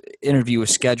this interview was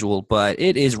scheduled, but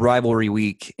it is rivalry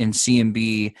week in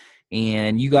CMB,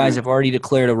 and you guys have already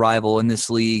declared a rival in this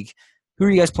league. Who are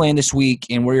you guys playing this week,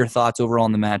 and what are your thoughts overall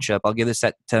on the matchup? I'll give this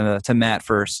to Matt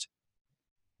first.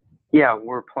 Yeah,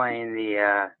 we're playing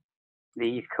the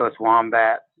East Coast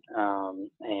Wombats,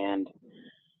 and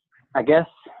I guess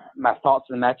my thoughts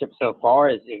on the matchup so far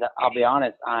is I'll be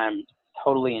honest, I'm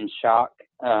totally in shock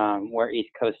where East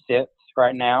Coast sits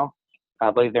right now.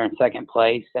 I believe they're in 2nd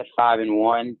place at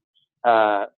 5-1.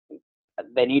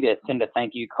 they need to send a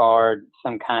thank you card,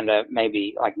 some kind of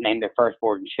maybe like name their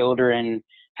firstborn children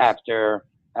after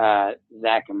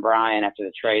Zach and Brian after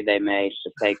the trade they made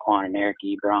to Saquon and Eric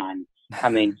Ebron. I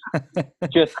mean,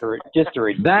 just a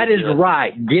ridiculous. That is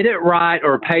right. Get it right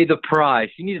or pay the price.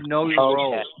 You need to know your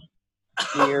role.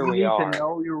 Here we you are. need to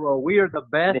know your role. We are the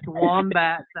best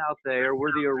Wombats out there.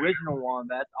 We're the original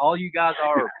Wombats. All you guys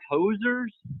are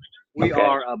posers. We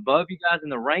are above you guys in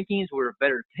the rankings. We're a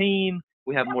better team.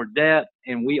 We have more depth,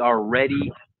 and we are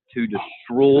ready to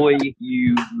destroy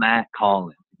you, Matt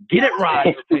Collins. Get it right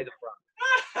or pay the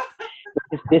price.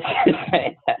 This is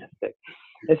fantastic.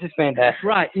 This is fantastic. That's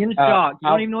right. In shock. You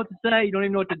don't even know what to say. You don't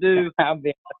even know what to do.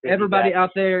 Everybody out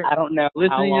there I don't know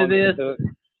listening to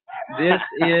this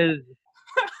is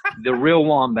the real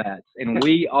Wombats, and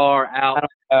we are out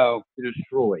to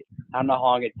destroy. I don't know how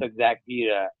long it took Zach for you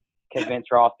to convince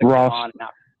Ross to Ross, come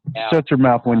on. Shut your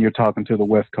mouth when you're talking to the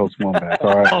West Coast Wombats,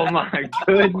 all right? Oh, my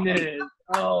goodness.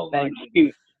 Oh, Thank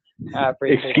you. I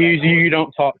appreciate Excuse that. you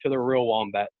don't talk to the real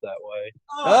Wombats that way.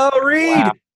 Oh, Reed.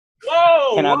 Wow.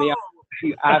 Whoa! Can I be honest with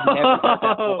you? I've never heard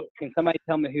that voice. Can somebody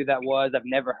tell me who that was? I've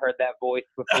never heard that voice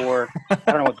before. I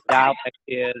don't know what the dialect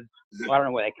is. I don't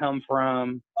know where they come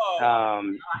from.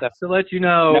 So to let you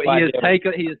know, No he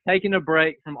idea. is taking a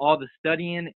break from all the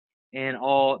studying and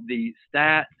all the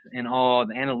stats and all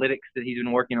the analytics that he's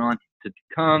been working on to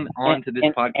come onto this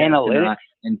podcast analytics? tonight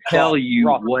and tell you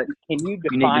Ross, what can you need to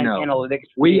define know. analytics?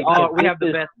 for we me? are. We Because have the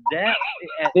this best depth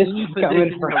at this any is position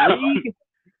coming in from- the league.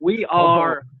 We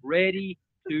are ready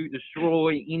to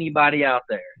destroy anybody out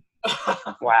there.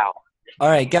 Wow. All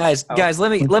right, guys,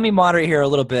 let me moderate here a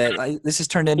little bit. This has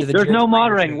turned into the. There's no Jared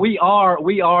moderating. Springer show.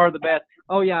 We are the best.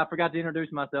 Oh yeah, I forgot to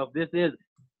introduce myself. This is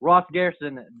Ross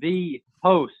Garrison, the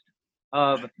host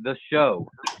of the show.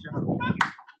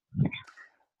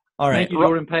 All right, Thank you,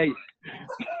 Jordan Pace.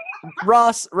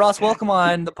 Ross, welcome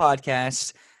on the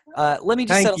podcast. Let me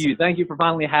just Thank you for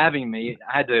finally having me.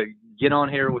 I had to get on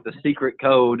here with a secret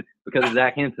code because of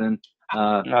Zach Henson.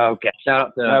 Okay.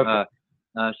 Shout out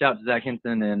to Zach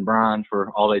Henson and Brian for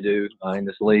all they do in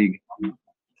this league.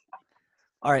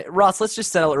 All right, Ross, let's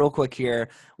just settle it real quick here.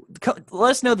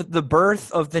 Let us know the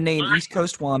birth of the name East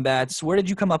Coast Wombats. Where did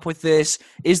you come up with this?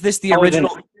 Is this the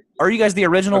original? Are you guys the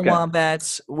original Okay.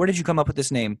 Wombats? Where did you come up with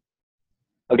this name?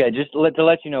 Okay, just to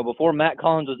let you know, before Matt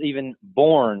Collins was even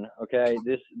born, okay,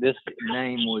 this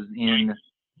name was in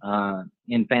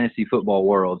fantasy football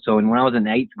world. So when I was in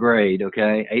 8th grade,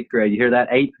 okay, 8th grade, you hear that?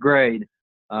 8th grade,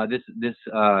 this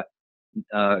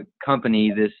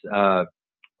company, this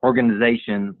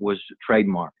organization was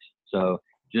trademarked. So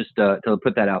just to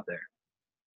put that out there.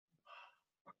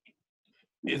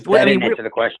 That didn't answer the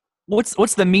question.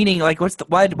 What's the meaning? Like,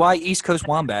 why East Coast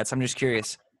Wombats? I'm just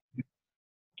curious.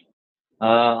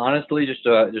 Honestly, just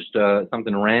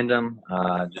something random.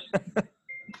 Just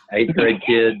 8th grade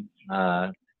kid,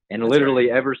 and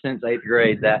literally ever since 8th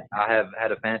grade, that I have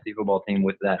had a fantasy football team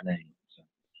with that name.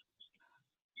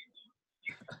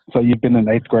 So you've been in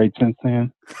 8th grade since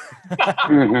then?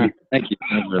 Mm-hmm. Thank you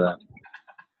for that.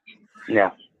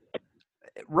 Yeah.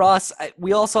 Ross,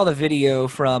 we all saw the video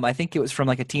from, I think it was from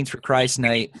like a Teens for Christ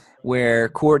night, where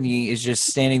Courtney is just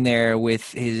standing there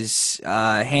with his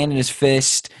hand in his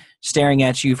fist, staring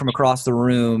at you from across the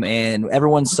room, and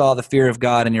everyone saw the fear of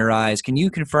God in your eyes. Can you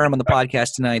confirm on the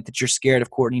podcast tonight that you're scared of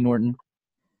Courtney Norton?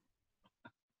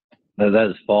 No, that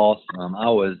is false. I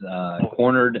was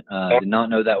cornered. Did not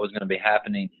know that was going to be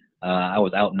happening. I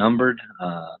was outnumbered,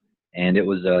 and it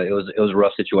was a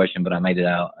rough situation, but I made it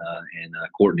out. And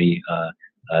Courtney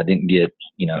didn't get,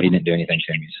 he didn't do anything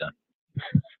to me. So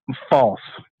False.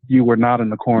 You were not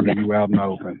in the corner. You were out in the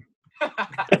open.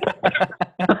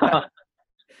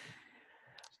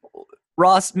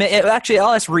 Ross, actually,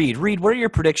 I'll ask Reed. Reed, what are your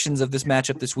predictions of this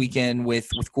matchup this weekend with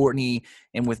Courtney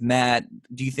and with Matt?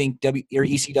 Do you think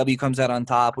ECW comes out on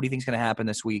top? What do you think is going to happen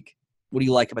this week? What do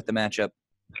you like about the matchup?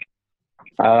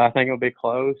 I think it'll be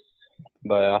close,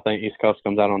 but I think East Coast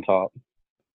comes out on top.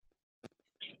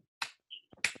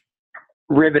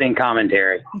 Riveting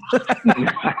commentary.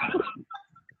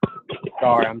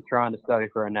 Sorry, I'm trying to study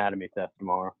for anatomy test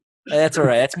tomorrow. That's all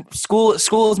right. School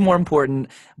is more important.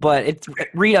 But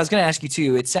Reed, I was going to ask you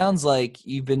too. It sounds like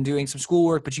you've been doing some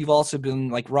schoolwork, but you've also been,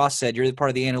 like Ross said, you're part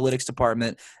of the analytics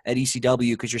department at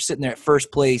ECW because you're sitting there at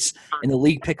first place in the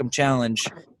League Pick'em Challenge.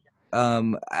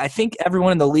 I think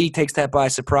everyone in the league takes that by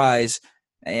surprise,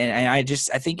 and I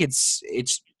think it's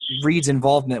Reed's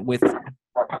involvement with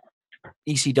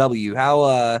ECW.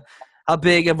 How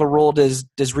big of a role does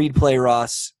Reed play,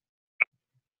 Ross?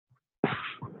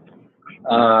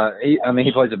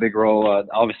 he plays a big role.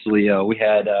 Obviously, we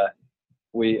had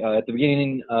we at the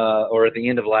beginning or at the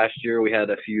end of last year, we had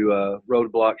a few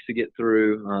roadblocks to get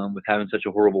through with having such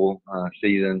a horrible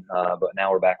season. But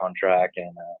now we're back on track,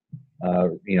 and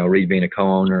Reed being a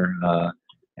co-owner,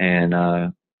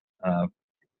 and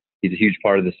he's a huge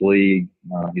part of this league.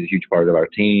 He's a huge part of our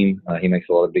team. He makes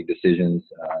a lot of big decisions.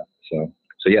 So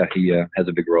yeah, he has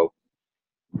a big role.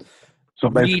 So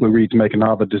basically, Reed's making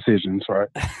all the decisions, right?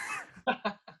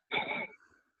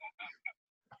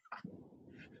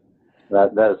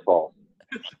 That is false.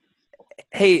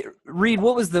 Hey, Reed,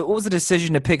 what was the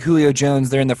decision to pick Julio Jones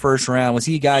there in the first round? Was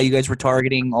he a guy you guys were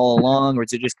targeting all along, or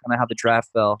is it just kind of how the draft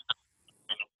fell?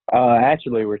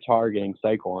 Actually, we're targeting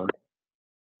Saquon.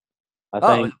 I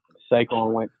think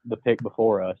Saquon went the pick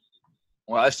before us.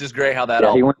 Well, that's just great how that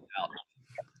all went out.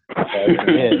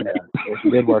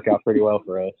 It did work out pretty well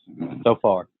for us so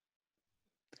far.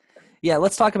 Yeah,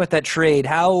 let's talk about that trade.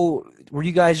 How were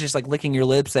you guys just like licking your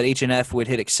lips that H&F would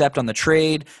hit accept on the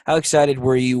trade? How excited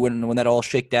were you when that all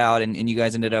shaked out and you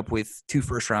guys ended up with 2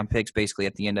 first-round picks basically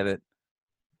at the end of it?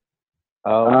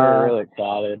 We were really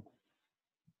excited.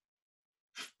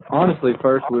 Honestly,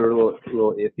 first we were a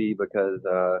little iffy because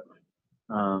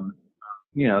some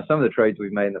of the trades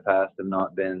we've made in the past have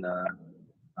not been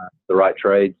the right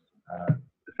trades,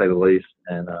 to say the least.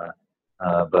 And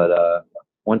but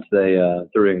once they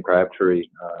threw in Crabtree,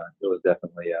 it was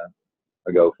definitely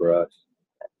a go for us.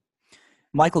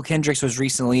 Michael Kendricks was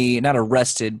recently not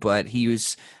arrested, but he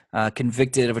was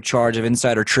convicted of a charge of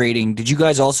insider trading. Did you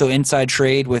guys also inside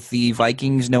trade with the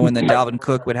Vikings, knowing that Dalvin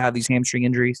Cook would have these hamstring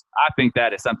injuries? I think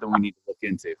that is something we need to look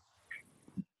into.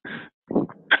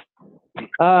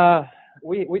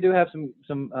 We do have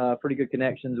some pretty good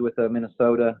connections with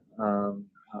Minnesota.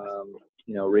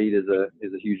 Reed is a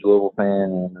huge Louisville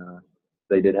fan, and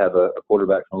they did have a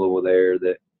quarterback from Louisville there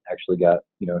that actually got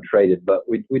traded. But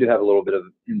we do have a little bit of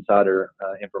insider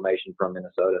information from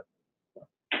Minnesota.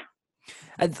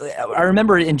 I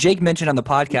remember, and Jake mentioned on the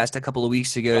podcast a couple of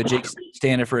weeks ago, Jake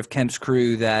Standifer of Kemp's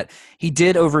Crew, that he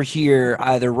did overhear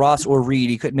either Ross or Reed.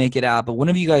 He couldn't make it out, but one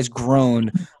of you guys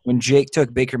groaned when Jake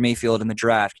took Baker Mayfield in the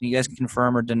draft. Can you guys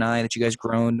confirm or deny that you guys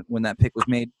groaned when that pick was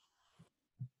made?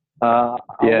 I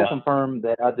will confirm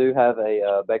that I do have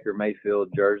a Baker Mayfield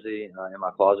jersey in my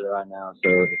closet right now, so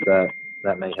if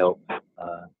that may help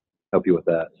you with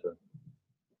that. So.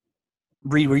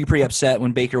 Reed, were you pretty upset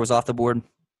when Baker was off the board?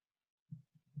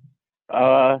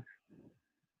 A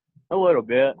little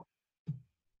bit.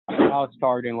 I was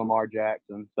targeting Lamar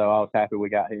Jackson, so I was happy we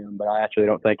got him, but I actually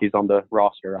don't think he's on the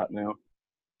roster right now.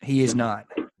 He is not.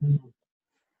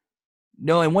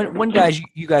 No, and one guy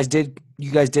you guys did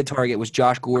target was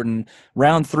Josh Gordon,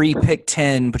 round 3, pick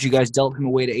 10, but you guys dealt him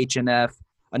away to H&F.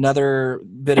 Another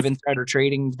bit of insider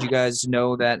trading. Did you guys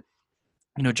know that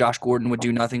Josh Gordon would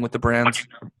do nothing with the Browns?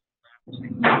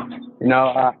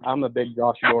 I'm a big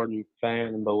Josh Gordon fan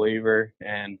and believer,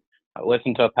 and I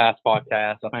listened to a past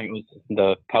podcast. I think it was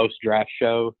the post-draft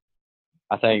show.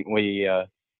 I think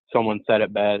someone said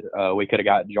it best. We could have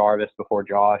got Jarvis before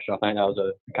Josh. I think that was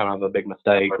a kind of a big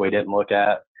mistake we didn't look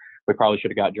at. We probably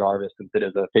should have got Jarvis since it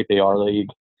is a PPR league.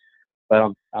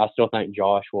 But I still think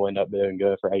Josh will end up doing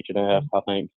good for H&F. I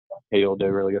think he'll do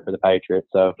really good for the Patriots.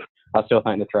 So I still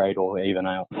think the trade will even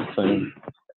out soon.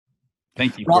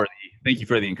 Thank you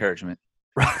for the encouragement.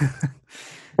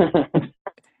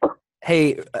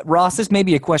 Hey, Ross, this may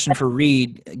be a question for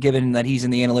Reed, given that he's in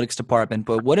the analytics department,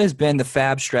 but what has been the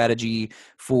fab strategy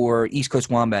for East Coast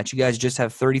Wombats? You guys just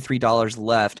have $33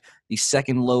 left, the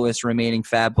second lowest remaining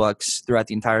fab bucks throughout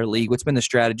the entire league. What's been the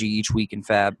strategy each week in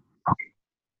fab?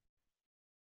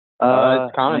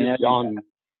 It's kind of gone.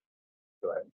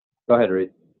 Go ahead,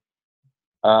 Reed.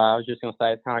 I was just going to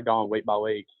say it's kind of gone week by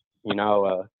week.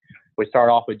 We start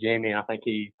off with Jimmy, and I think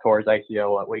he tore his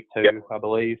ACL at week 2, I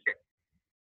believe.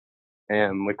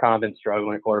 And we've kind of been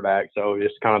struggling at quarterback, so we've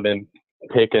just kind of been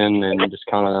picking and just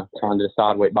kind of trying to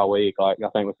decide week by week. Like, I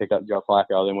think we picked up Joe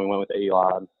Flacco, then we went with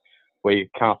Eli. We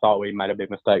kind of thought we made a big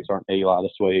mistake starting Eli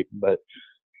this week,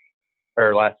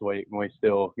 or last week, and we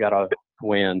still got a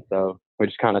win. So we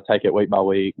just kind of take it week by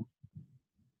week.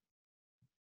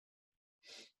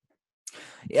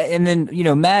 Yeah, and then,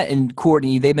 Matt and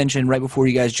Courtney, they mentioned right before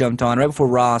you guys jumped on, right before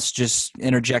Ross just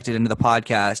interjected into the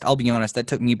podcast. I'll be honest, that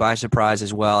took me by surprise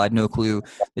as well. I had no clue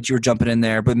that you were jumping in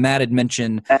there. But Matt had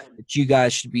mentioned that you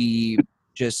guys should be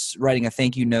just writing a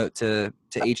thank you note to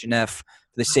H&F for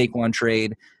the Saquon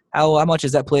trade. How much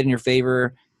has that played in your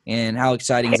favor, and how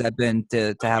exciting has that been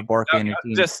to have Barkley on your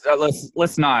team? Just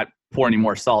let's not pour any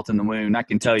more salt in the wound. I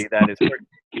can tell you that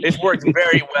it's worked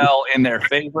very well in their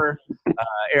favor.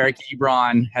 Eric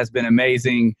Ebron has been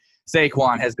amazing.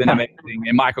 Saquon has been amazing.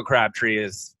 And Michael Crabtree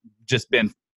has just been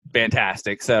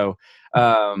fantastic. So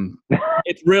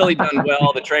it's really done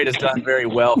well. The trade has done very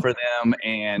well for them,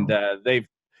 and they've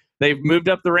moved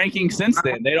up the rankings since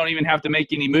then. They don't even have to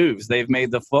make any moves. They've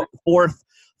made the fourth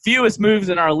fewest moves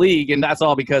in our league, and that's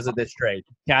all because of this trade,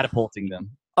 catapulting them.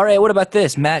 All right, what about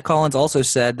this? Matt Collins also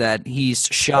said that he's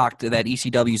shocked that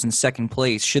ECW's in second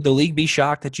place. Should the league be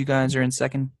shocked that you guys are in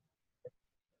second?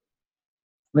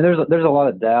 I mean, there's a lot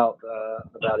of doubt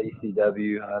about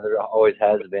ECW. There always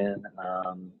has been,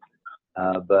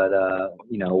 but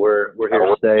we're here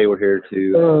to stay. We're here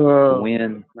to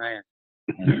win, Man,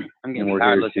 and we're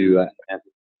here to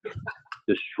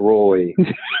destroy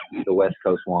the West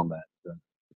Coast Wombats. So.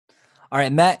 All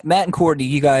right, Matt and Courtney,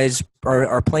 you guys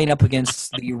are playing up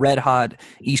against the red-hot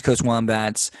East Coast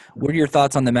Wombats. What are your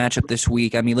thoughts on the matchup this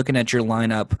week? I mean, looking at your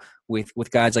lineup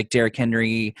with guys like Derrick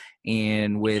Henry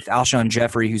and with Alshon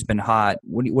Jeffrey, who's been hot,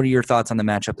 what are your thoughts on the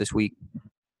matchup this week?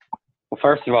 well,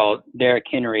 first of all, Derrick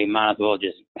Henry might as well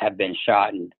just have been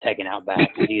shot and taken out back.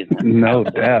 No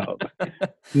doubt.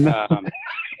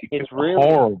 It's really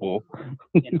Horrible.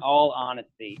 In all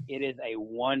honesty, it is a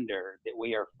wonder that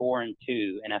we are 4-2,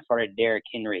 and I started Derrick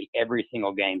Henry every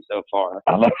single game so far,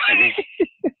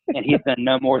 and he's done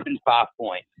no more than 5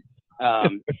 points.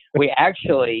 We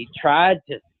actually tried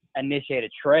to initiate a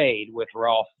trade with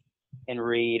Ross and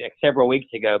Reed several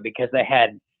weeks ago because they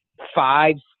had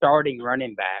 5 starting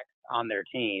running backs on their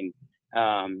team,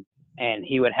 and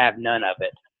he would have none of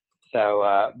it.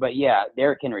 So, but yeah,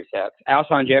 Derrick Henry sucks.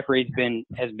 Alshon Jeffrey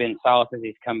has been solid since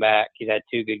he's come back. He's had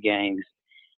 2 good games.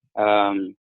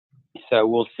 So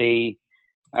we'll see.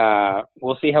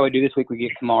 We'll see how we do this week. We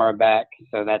get Kamara back,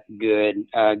 so that's good.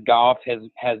 Goff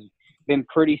has been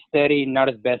pretty steady. Not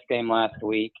his best game last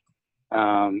week,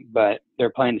 but they're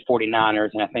playing the 49ers,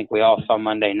 and I think we all saw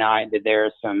Monday night that there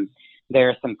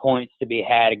are some points to be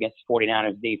had against the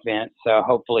 49ers defense. So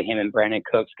hopefully him and Brandon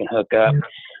Cooks can hook up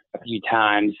a few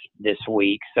times this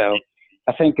week. So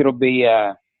I think it'll be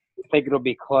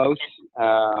close.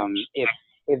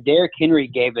 If Derrick Henry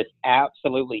gave us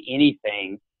absolutely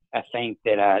anything, I think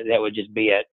that would just be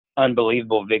an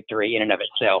unbelievable victory in and of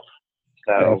itself.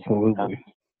 So Absolutely.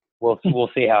 We'll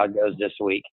see how it goes this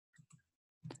week.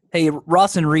 Hey,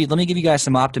 Ross and Reed, let me give you guys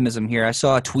some optimism here. I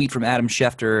saw a tweet from Adam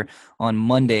Schefter on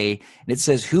Monday, and it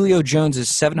says Julio Jones'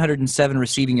 707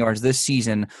 receiving yards this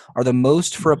season are the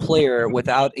most for a player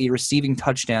without a receiving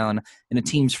touchdown in a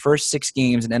team's first 6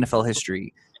 games in NFL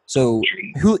history. So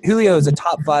Julio is a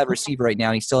top 5 receiver right now,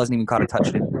 and he still hasn't even caught a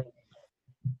touchdown.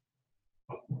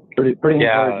 Pretty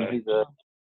encouraging. He's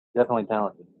definitely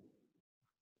talented.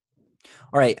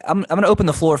 All right, I'm going to open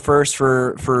the floor first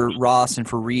for Ross and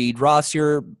for Reed. Ross,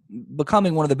 you're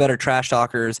becoming one of the better trash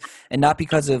talkers, and not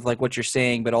because of like what you're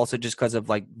saying, but also just because of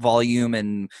like volume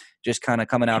and just kind of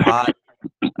coming out hot.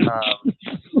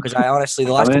 Because I honestly,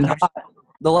 the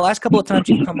last couple of times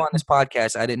you've come on this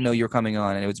podcast, I didn't know you were coming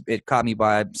on, and it caught me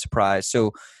by surprise.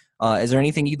 So, is there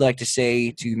anything you'd like to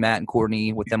say to Matt and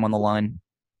Courtney with them on the line?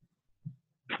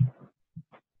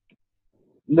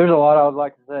 There's a lot I would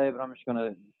like to say, but I'm just going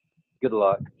to. Good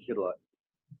luck. Good luck.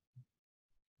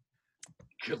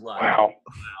 Good luck. Wow.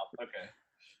 Okay.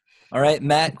 All right,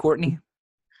 Matt, Courtney.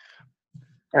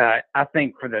 I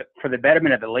think for the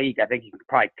betterment of the league, I think you could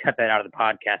probably cut that out of the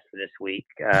podcast for this week.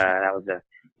 That was a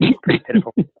pretty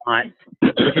pitiful response,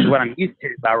 which is what I'm used to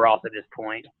by Ross at this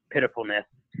point. Pitifulness.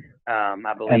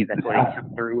 I believe that's what he's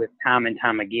come through with time and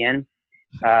time again.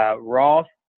 Ross,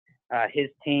 his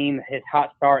team, his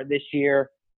hot start this year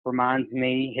reminds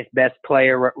me his best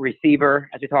player receiver,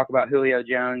 as we talk about Julio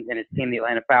Jones and his team, the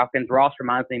Atlanta Falcons. Ross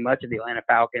reminds me much of the Atlanta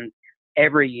Falcons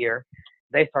every year.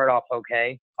 They start off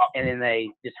okay, and then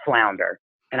they just flounder.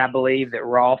 And I believe that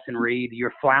Ross and Reed,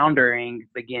 your floundering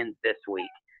begins this week.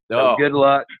 So good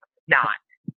luck.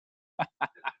 Not.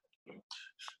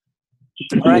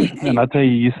 All right. And I tell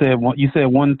you, you said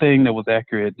one thing that was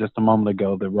accurate just a moment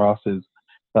ago, that Ross is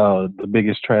the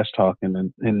biggest trash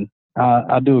talking, and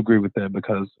I do agree with that,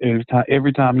 because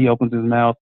every time he opens his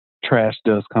mouth, trash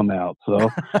does come out. So,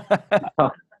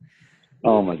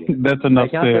 Oh my God, that's enough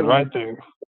said right there.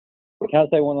 Can I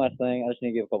say one last thing? I just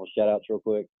need to give a couple shout outs real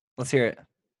quick. Let's hear it.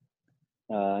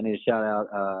 I need to shout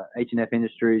out H&F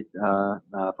Industries for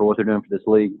what they're doing for this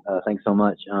league. Thanks so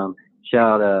much.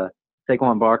 Shout out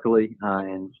Saquon Barkley,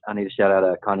 and I need to shout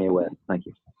out Kanye West. Thank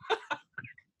you.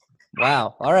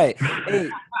 Wow. All right. Hey,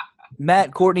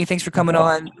 Matt, Courtney, thanks for coming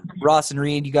on. Ross and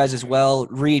Reed, you guys as well.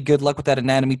 Reed, good luck with that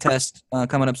anatomy test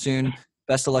coming up soon.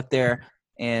 Best of luck there.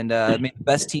 And may the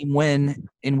best team win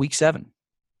in Week 7.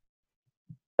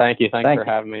 Thanks for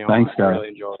having me on. Thanks, guys. I really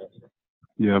enjoyed it.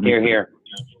 Yeah, Here.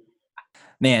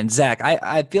 Man, Zach,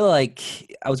 I feel like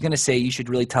I was going to say you should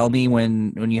really tell me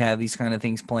when you have these kind of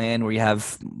things planned where you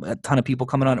have a ton of people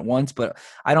coming on at once, but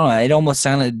I don't know. It almost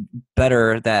sounded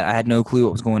better that I had no clue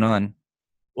what was going on.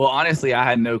 Well, honestly, I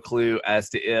had no clue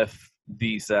as to if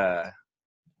this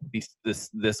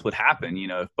would happen. You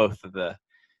know, if both of the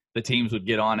teams would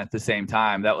get on at the same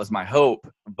time. That was my hope.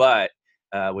 But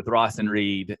with Ross and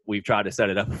Reed, we've tried to set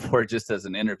it up before just as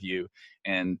an interview,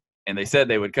 and they said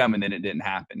they would come, and then it didn't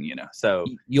happen. You know, so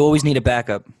you always need a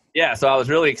backup. Yeah, so I was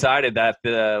really excited that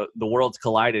the worlds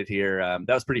collided here.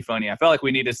 That was pretty funny. I felt like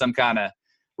we needed some kind of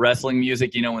wrestling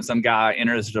music. You know, when some guy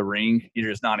enters the ring, you're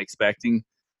just not expecting.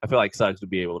 I feel like Suggs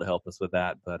would be able to help us with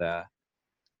that. But,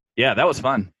 yeah, that was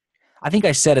fun. I think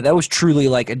I said it. That was truly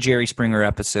like a Jerry Springer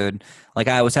episode. Like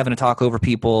I was having to talk over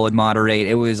people and moderate.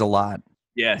 It was a lot.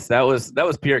 Yes, that was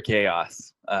pure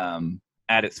chaos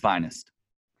at its finest.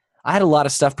 I had a lot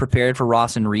of stuff prepared for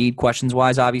Ross and Reed,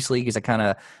 questions-wise, obviously, because I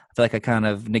feel like I kind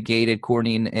of negated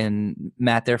Courtney and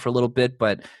Matt there for a little bit.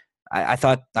 But I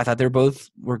thought they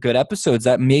were good episodes.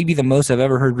 That may be the most I've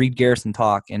ever heard Reed Garrison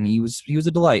talk, and he was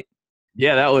a delight.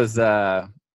 Yeah, that was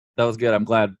good. I'm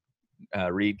glad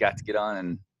Reed got to get on,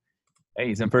 and hey,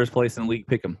 he's in first place in league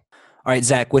pick'em. All right,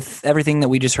 Zach, with everything that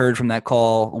we just heard from that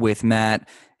call with Matt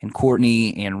and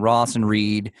Courtney and Ross and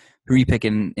Reed, who are you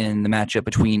picking in the matchup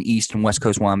between East and West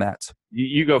Coast Wombats?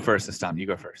 You go first this time. You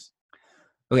go first.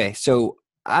 Okay, so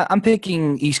I'm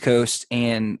picking East Coast,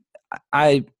 and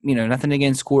nothing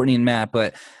against Courtney and Matt,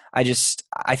 but I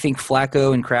think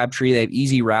Flacco and Crabtree, they have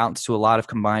easy routes to a lot of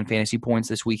combined fantasy points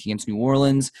this week against New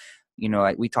Orleans. You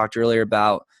know, we talked earlier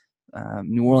about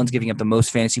New Orleans giving up the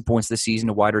most fantasy points this season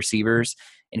to wide receivers,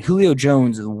 and Julio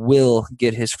Jones will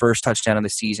get his first touchdown of the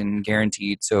season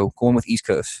guaranteed. So going with East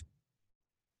Coast.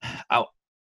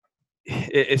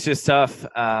 It's just tough.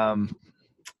 I'm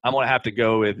going to have to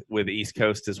go with East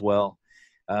Coast as well.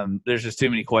 There's just too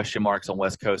many question marks on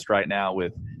West Coast right now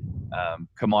with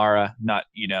Kamara. Not,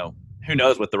 who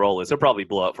knows what the role is. He'll probably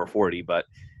blow up for 40, but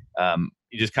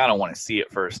you just kind of want to see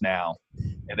it first now.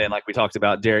 And then, like we talked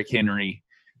about, Derrick Henry,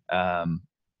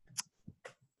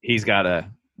 he's got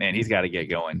to get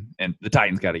going, and the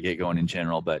Titans got to get going in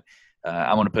general. But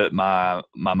I want to put my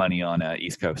money on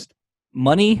East Coast.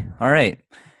 Money? All right.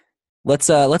 Let's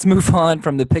move on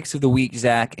from the picks of the week,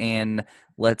 Zach, and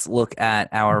let's look at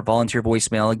our volunteer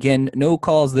voicemail. Again, no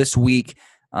calls this week.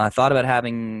 Thought about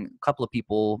having a couple of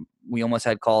people we almost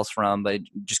had calls from, but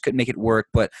just couldn't make it work.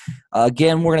 But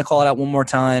again, we're going to call it out one more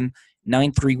time,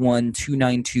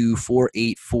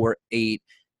 931-292-4848.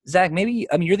 Zach,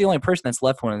 you're the only person that's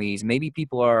left one of these. Maybe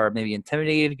people are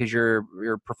intimidated because your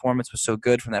performance was so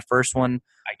good from that first one.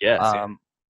 I guess. Yeah.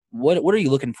 What are you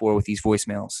looking for with these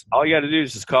voicemails? All you got to do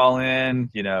is just call in,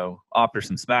 offer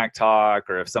some smack talk,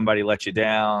 or if somebody lets you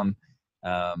down,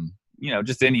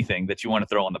 just anything that you want to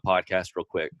throw on the podcast real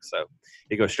quick. So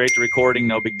it goes straight to recording,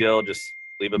 no big deal. Just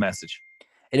leave a message.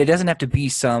 And it doesn't have to be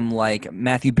some like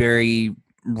Matthew Berry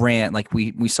rant like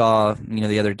we saw,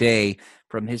 the other day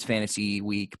from his fantasy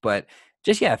week, but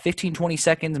just 15, 20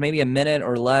 seconds, maybe a minute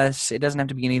or less. It doesn't have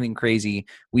to be anything crazy.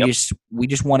 We just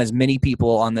want as many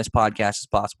people on this podcast as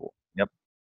possible. Yep.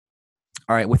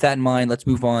 All right, with that in mind, let's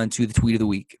move on to the tweet of the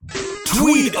week.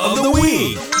 Tweet of the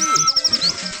week.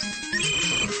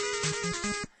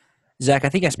 Zach, I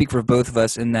think I speak for both of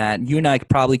us in that you and I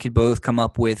probably could both come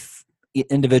up with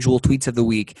individual tweets of the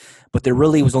week, but there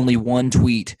really was only one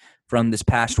tweet from this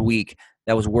past week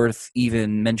that was worth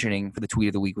even mentioning for the tweet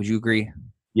of the week. Would you agree?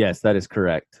 Yes, that is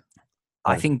correct.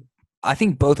 I think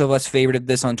both of us favorited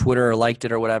this on Twitter or liked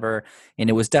it or whatever, and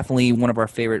it was definitely one of our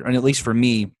favorite, and at least for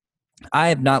me, I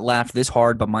have not laughed this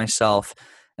hard by myself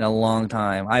in a long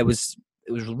time. It was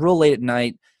real late at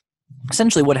night.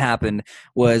 Essentially what happened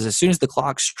was as soon as the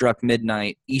clock struck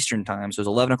midnight Eastern time, so it was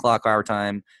 11 o'clock our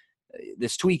time,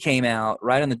 this tweet came out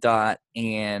right on the dot,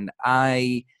 and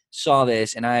I saw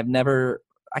this, and I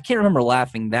can't remember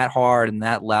laughing that hard and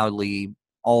that loudly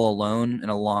all alone in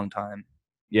a long time.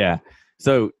 Yeah.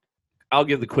 So I'll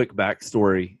give the quick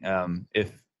backstory.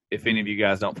 If any of you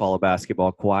guys don't follow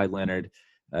basketball, Kawhi Leonard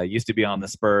used to be on the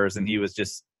Spurs, and he was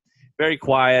just very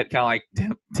quiet, kind of like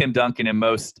Tim Duncan and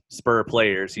most Spur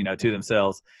players, to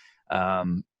themselves.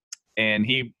 And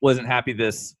he wasn't happy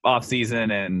this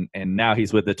offseason, and now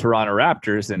he's with the Toronto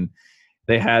Raptors, and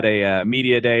they had a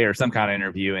media day or some kind of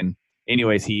interview. And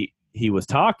anyways, he was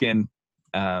talking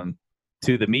to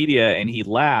the media, and he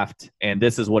laughed, and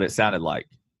this is what it sounded like.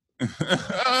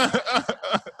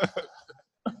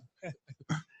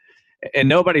 And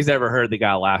nobody's ever heard the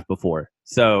guy laugh before.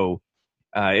 So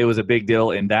it was a big deal,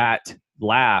 and that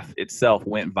laugh itself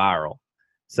went viral.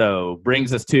 So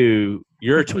brings us to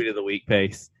your tweet of the week,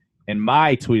 Pace. And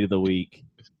my tweet of the week.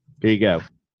 Here you go.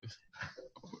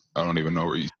 I don't even know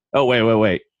where you. Oh,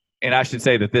 wait. And I should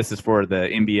say that this is for the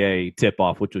NBA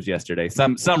tip-off, which was yesterday.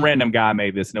 Some random guy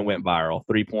made this, and it went viral.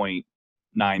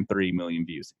 3.93 million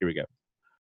views. Here we go.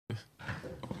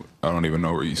 I don't even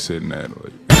know where you're sitting at.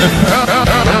 Like.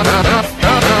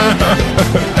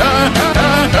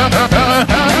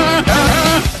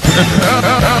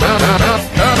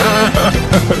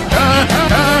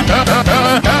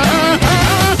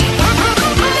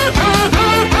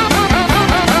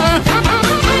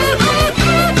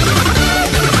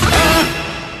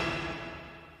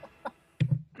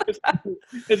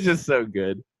 It's just so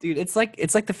good. Dude, it's like the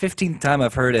 15th time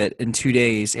I've heard it in 2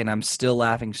 days, and I'm still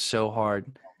laughing so hard.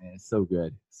 Man, it's so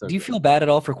good. Do you feel bad at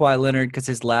all for Kawhi Leonard because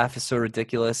his laugh is so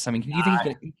ridiculous? I mean,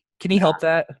 can he help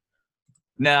that?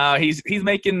 No, he's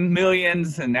making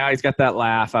millions, and now he's got that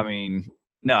laugh. I mean,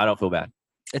 no, I don't feel bad.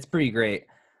 It's pretty great.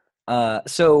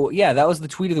 So, yeah, that was the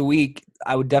tweet of the week.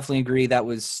 I would definitely agree. That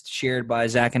was shared by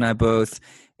Zach and I both.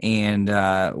 And,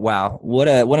 wow, what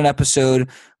an episode.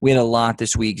 We had a lot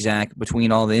this week, Zach,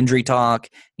 between all the injury talk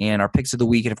and our picks of the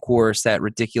week and, of course, that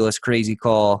ridiculous, crazy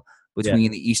call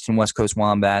between the East and West Coast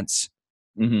Wombats.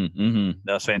 That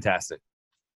was fantastic.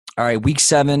 All right, Week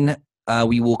 7,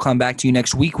 we will come back to you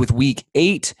next week with Week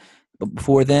 8. But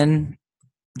before then,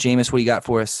 Jameis, what do you got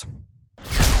for us?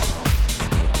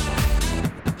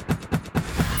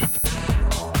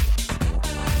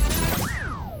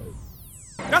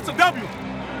 That's a W.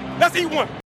 Let's eat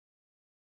one.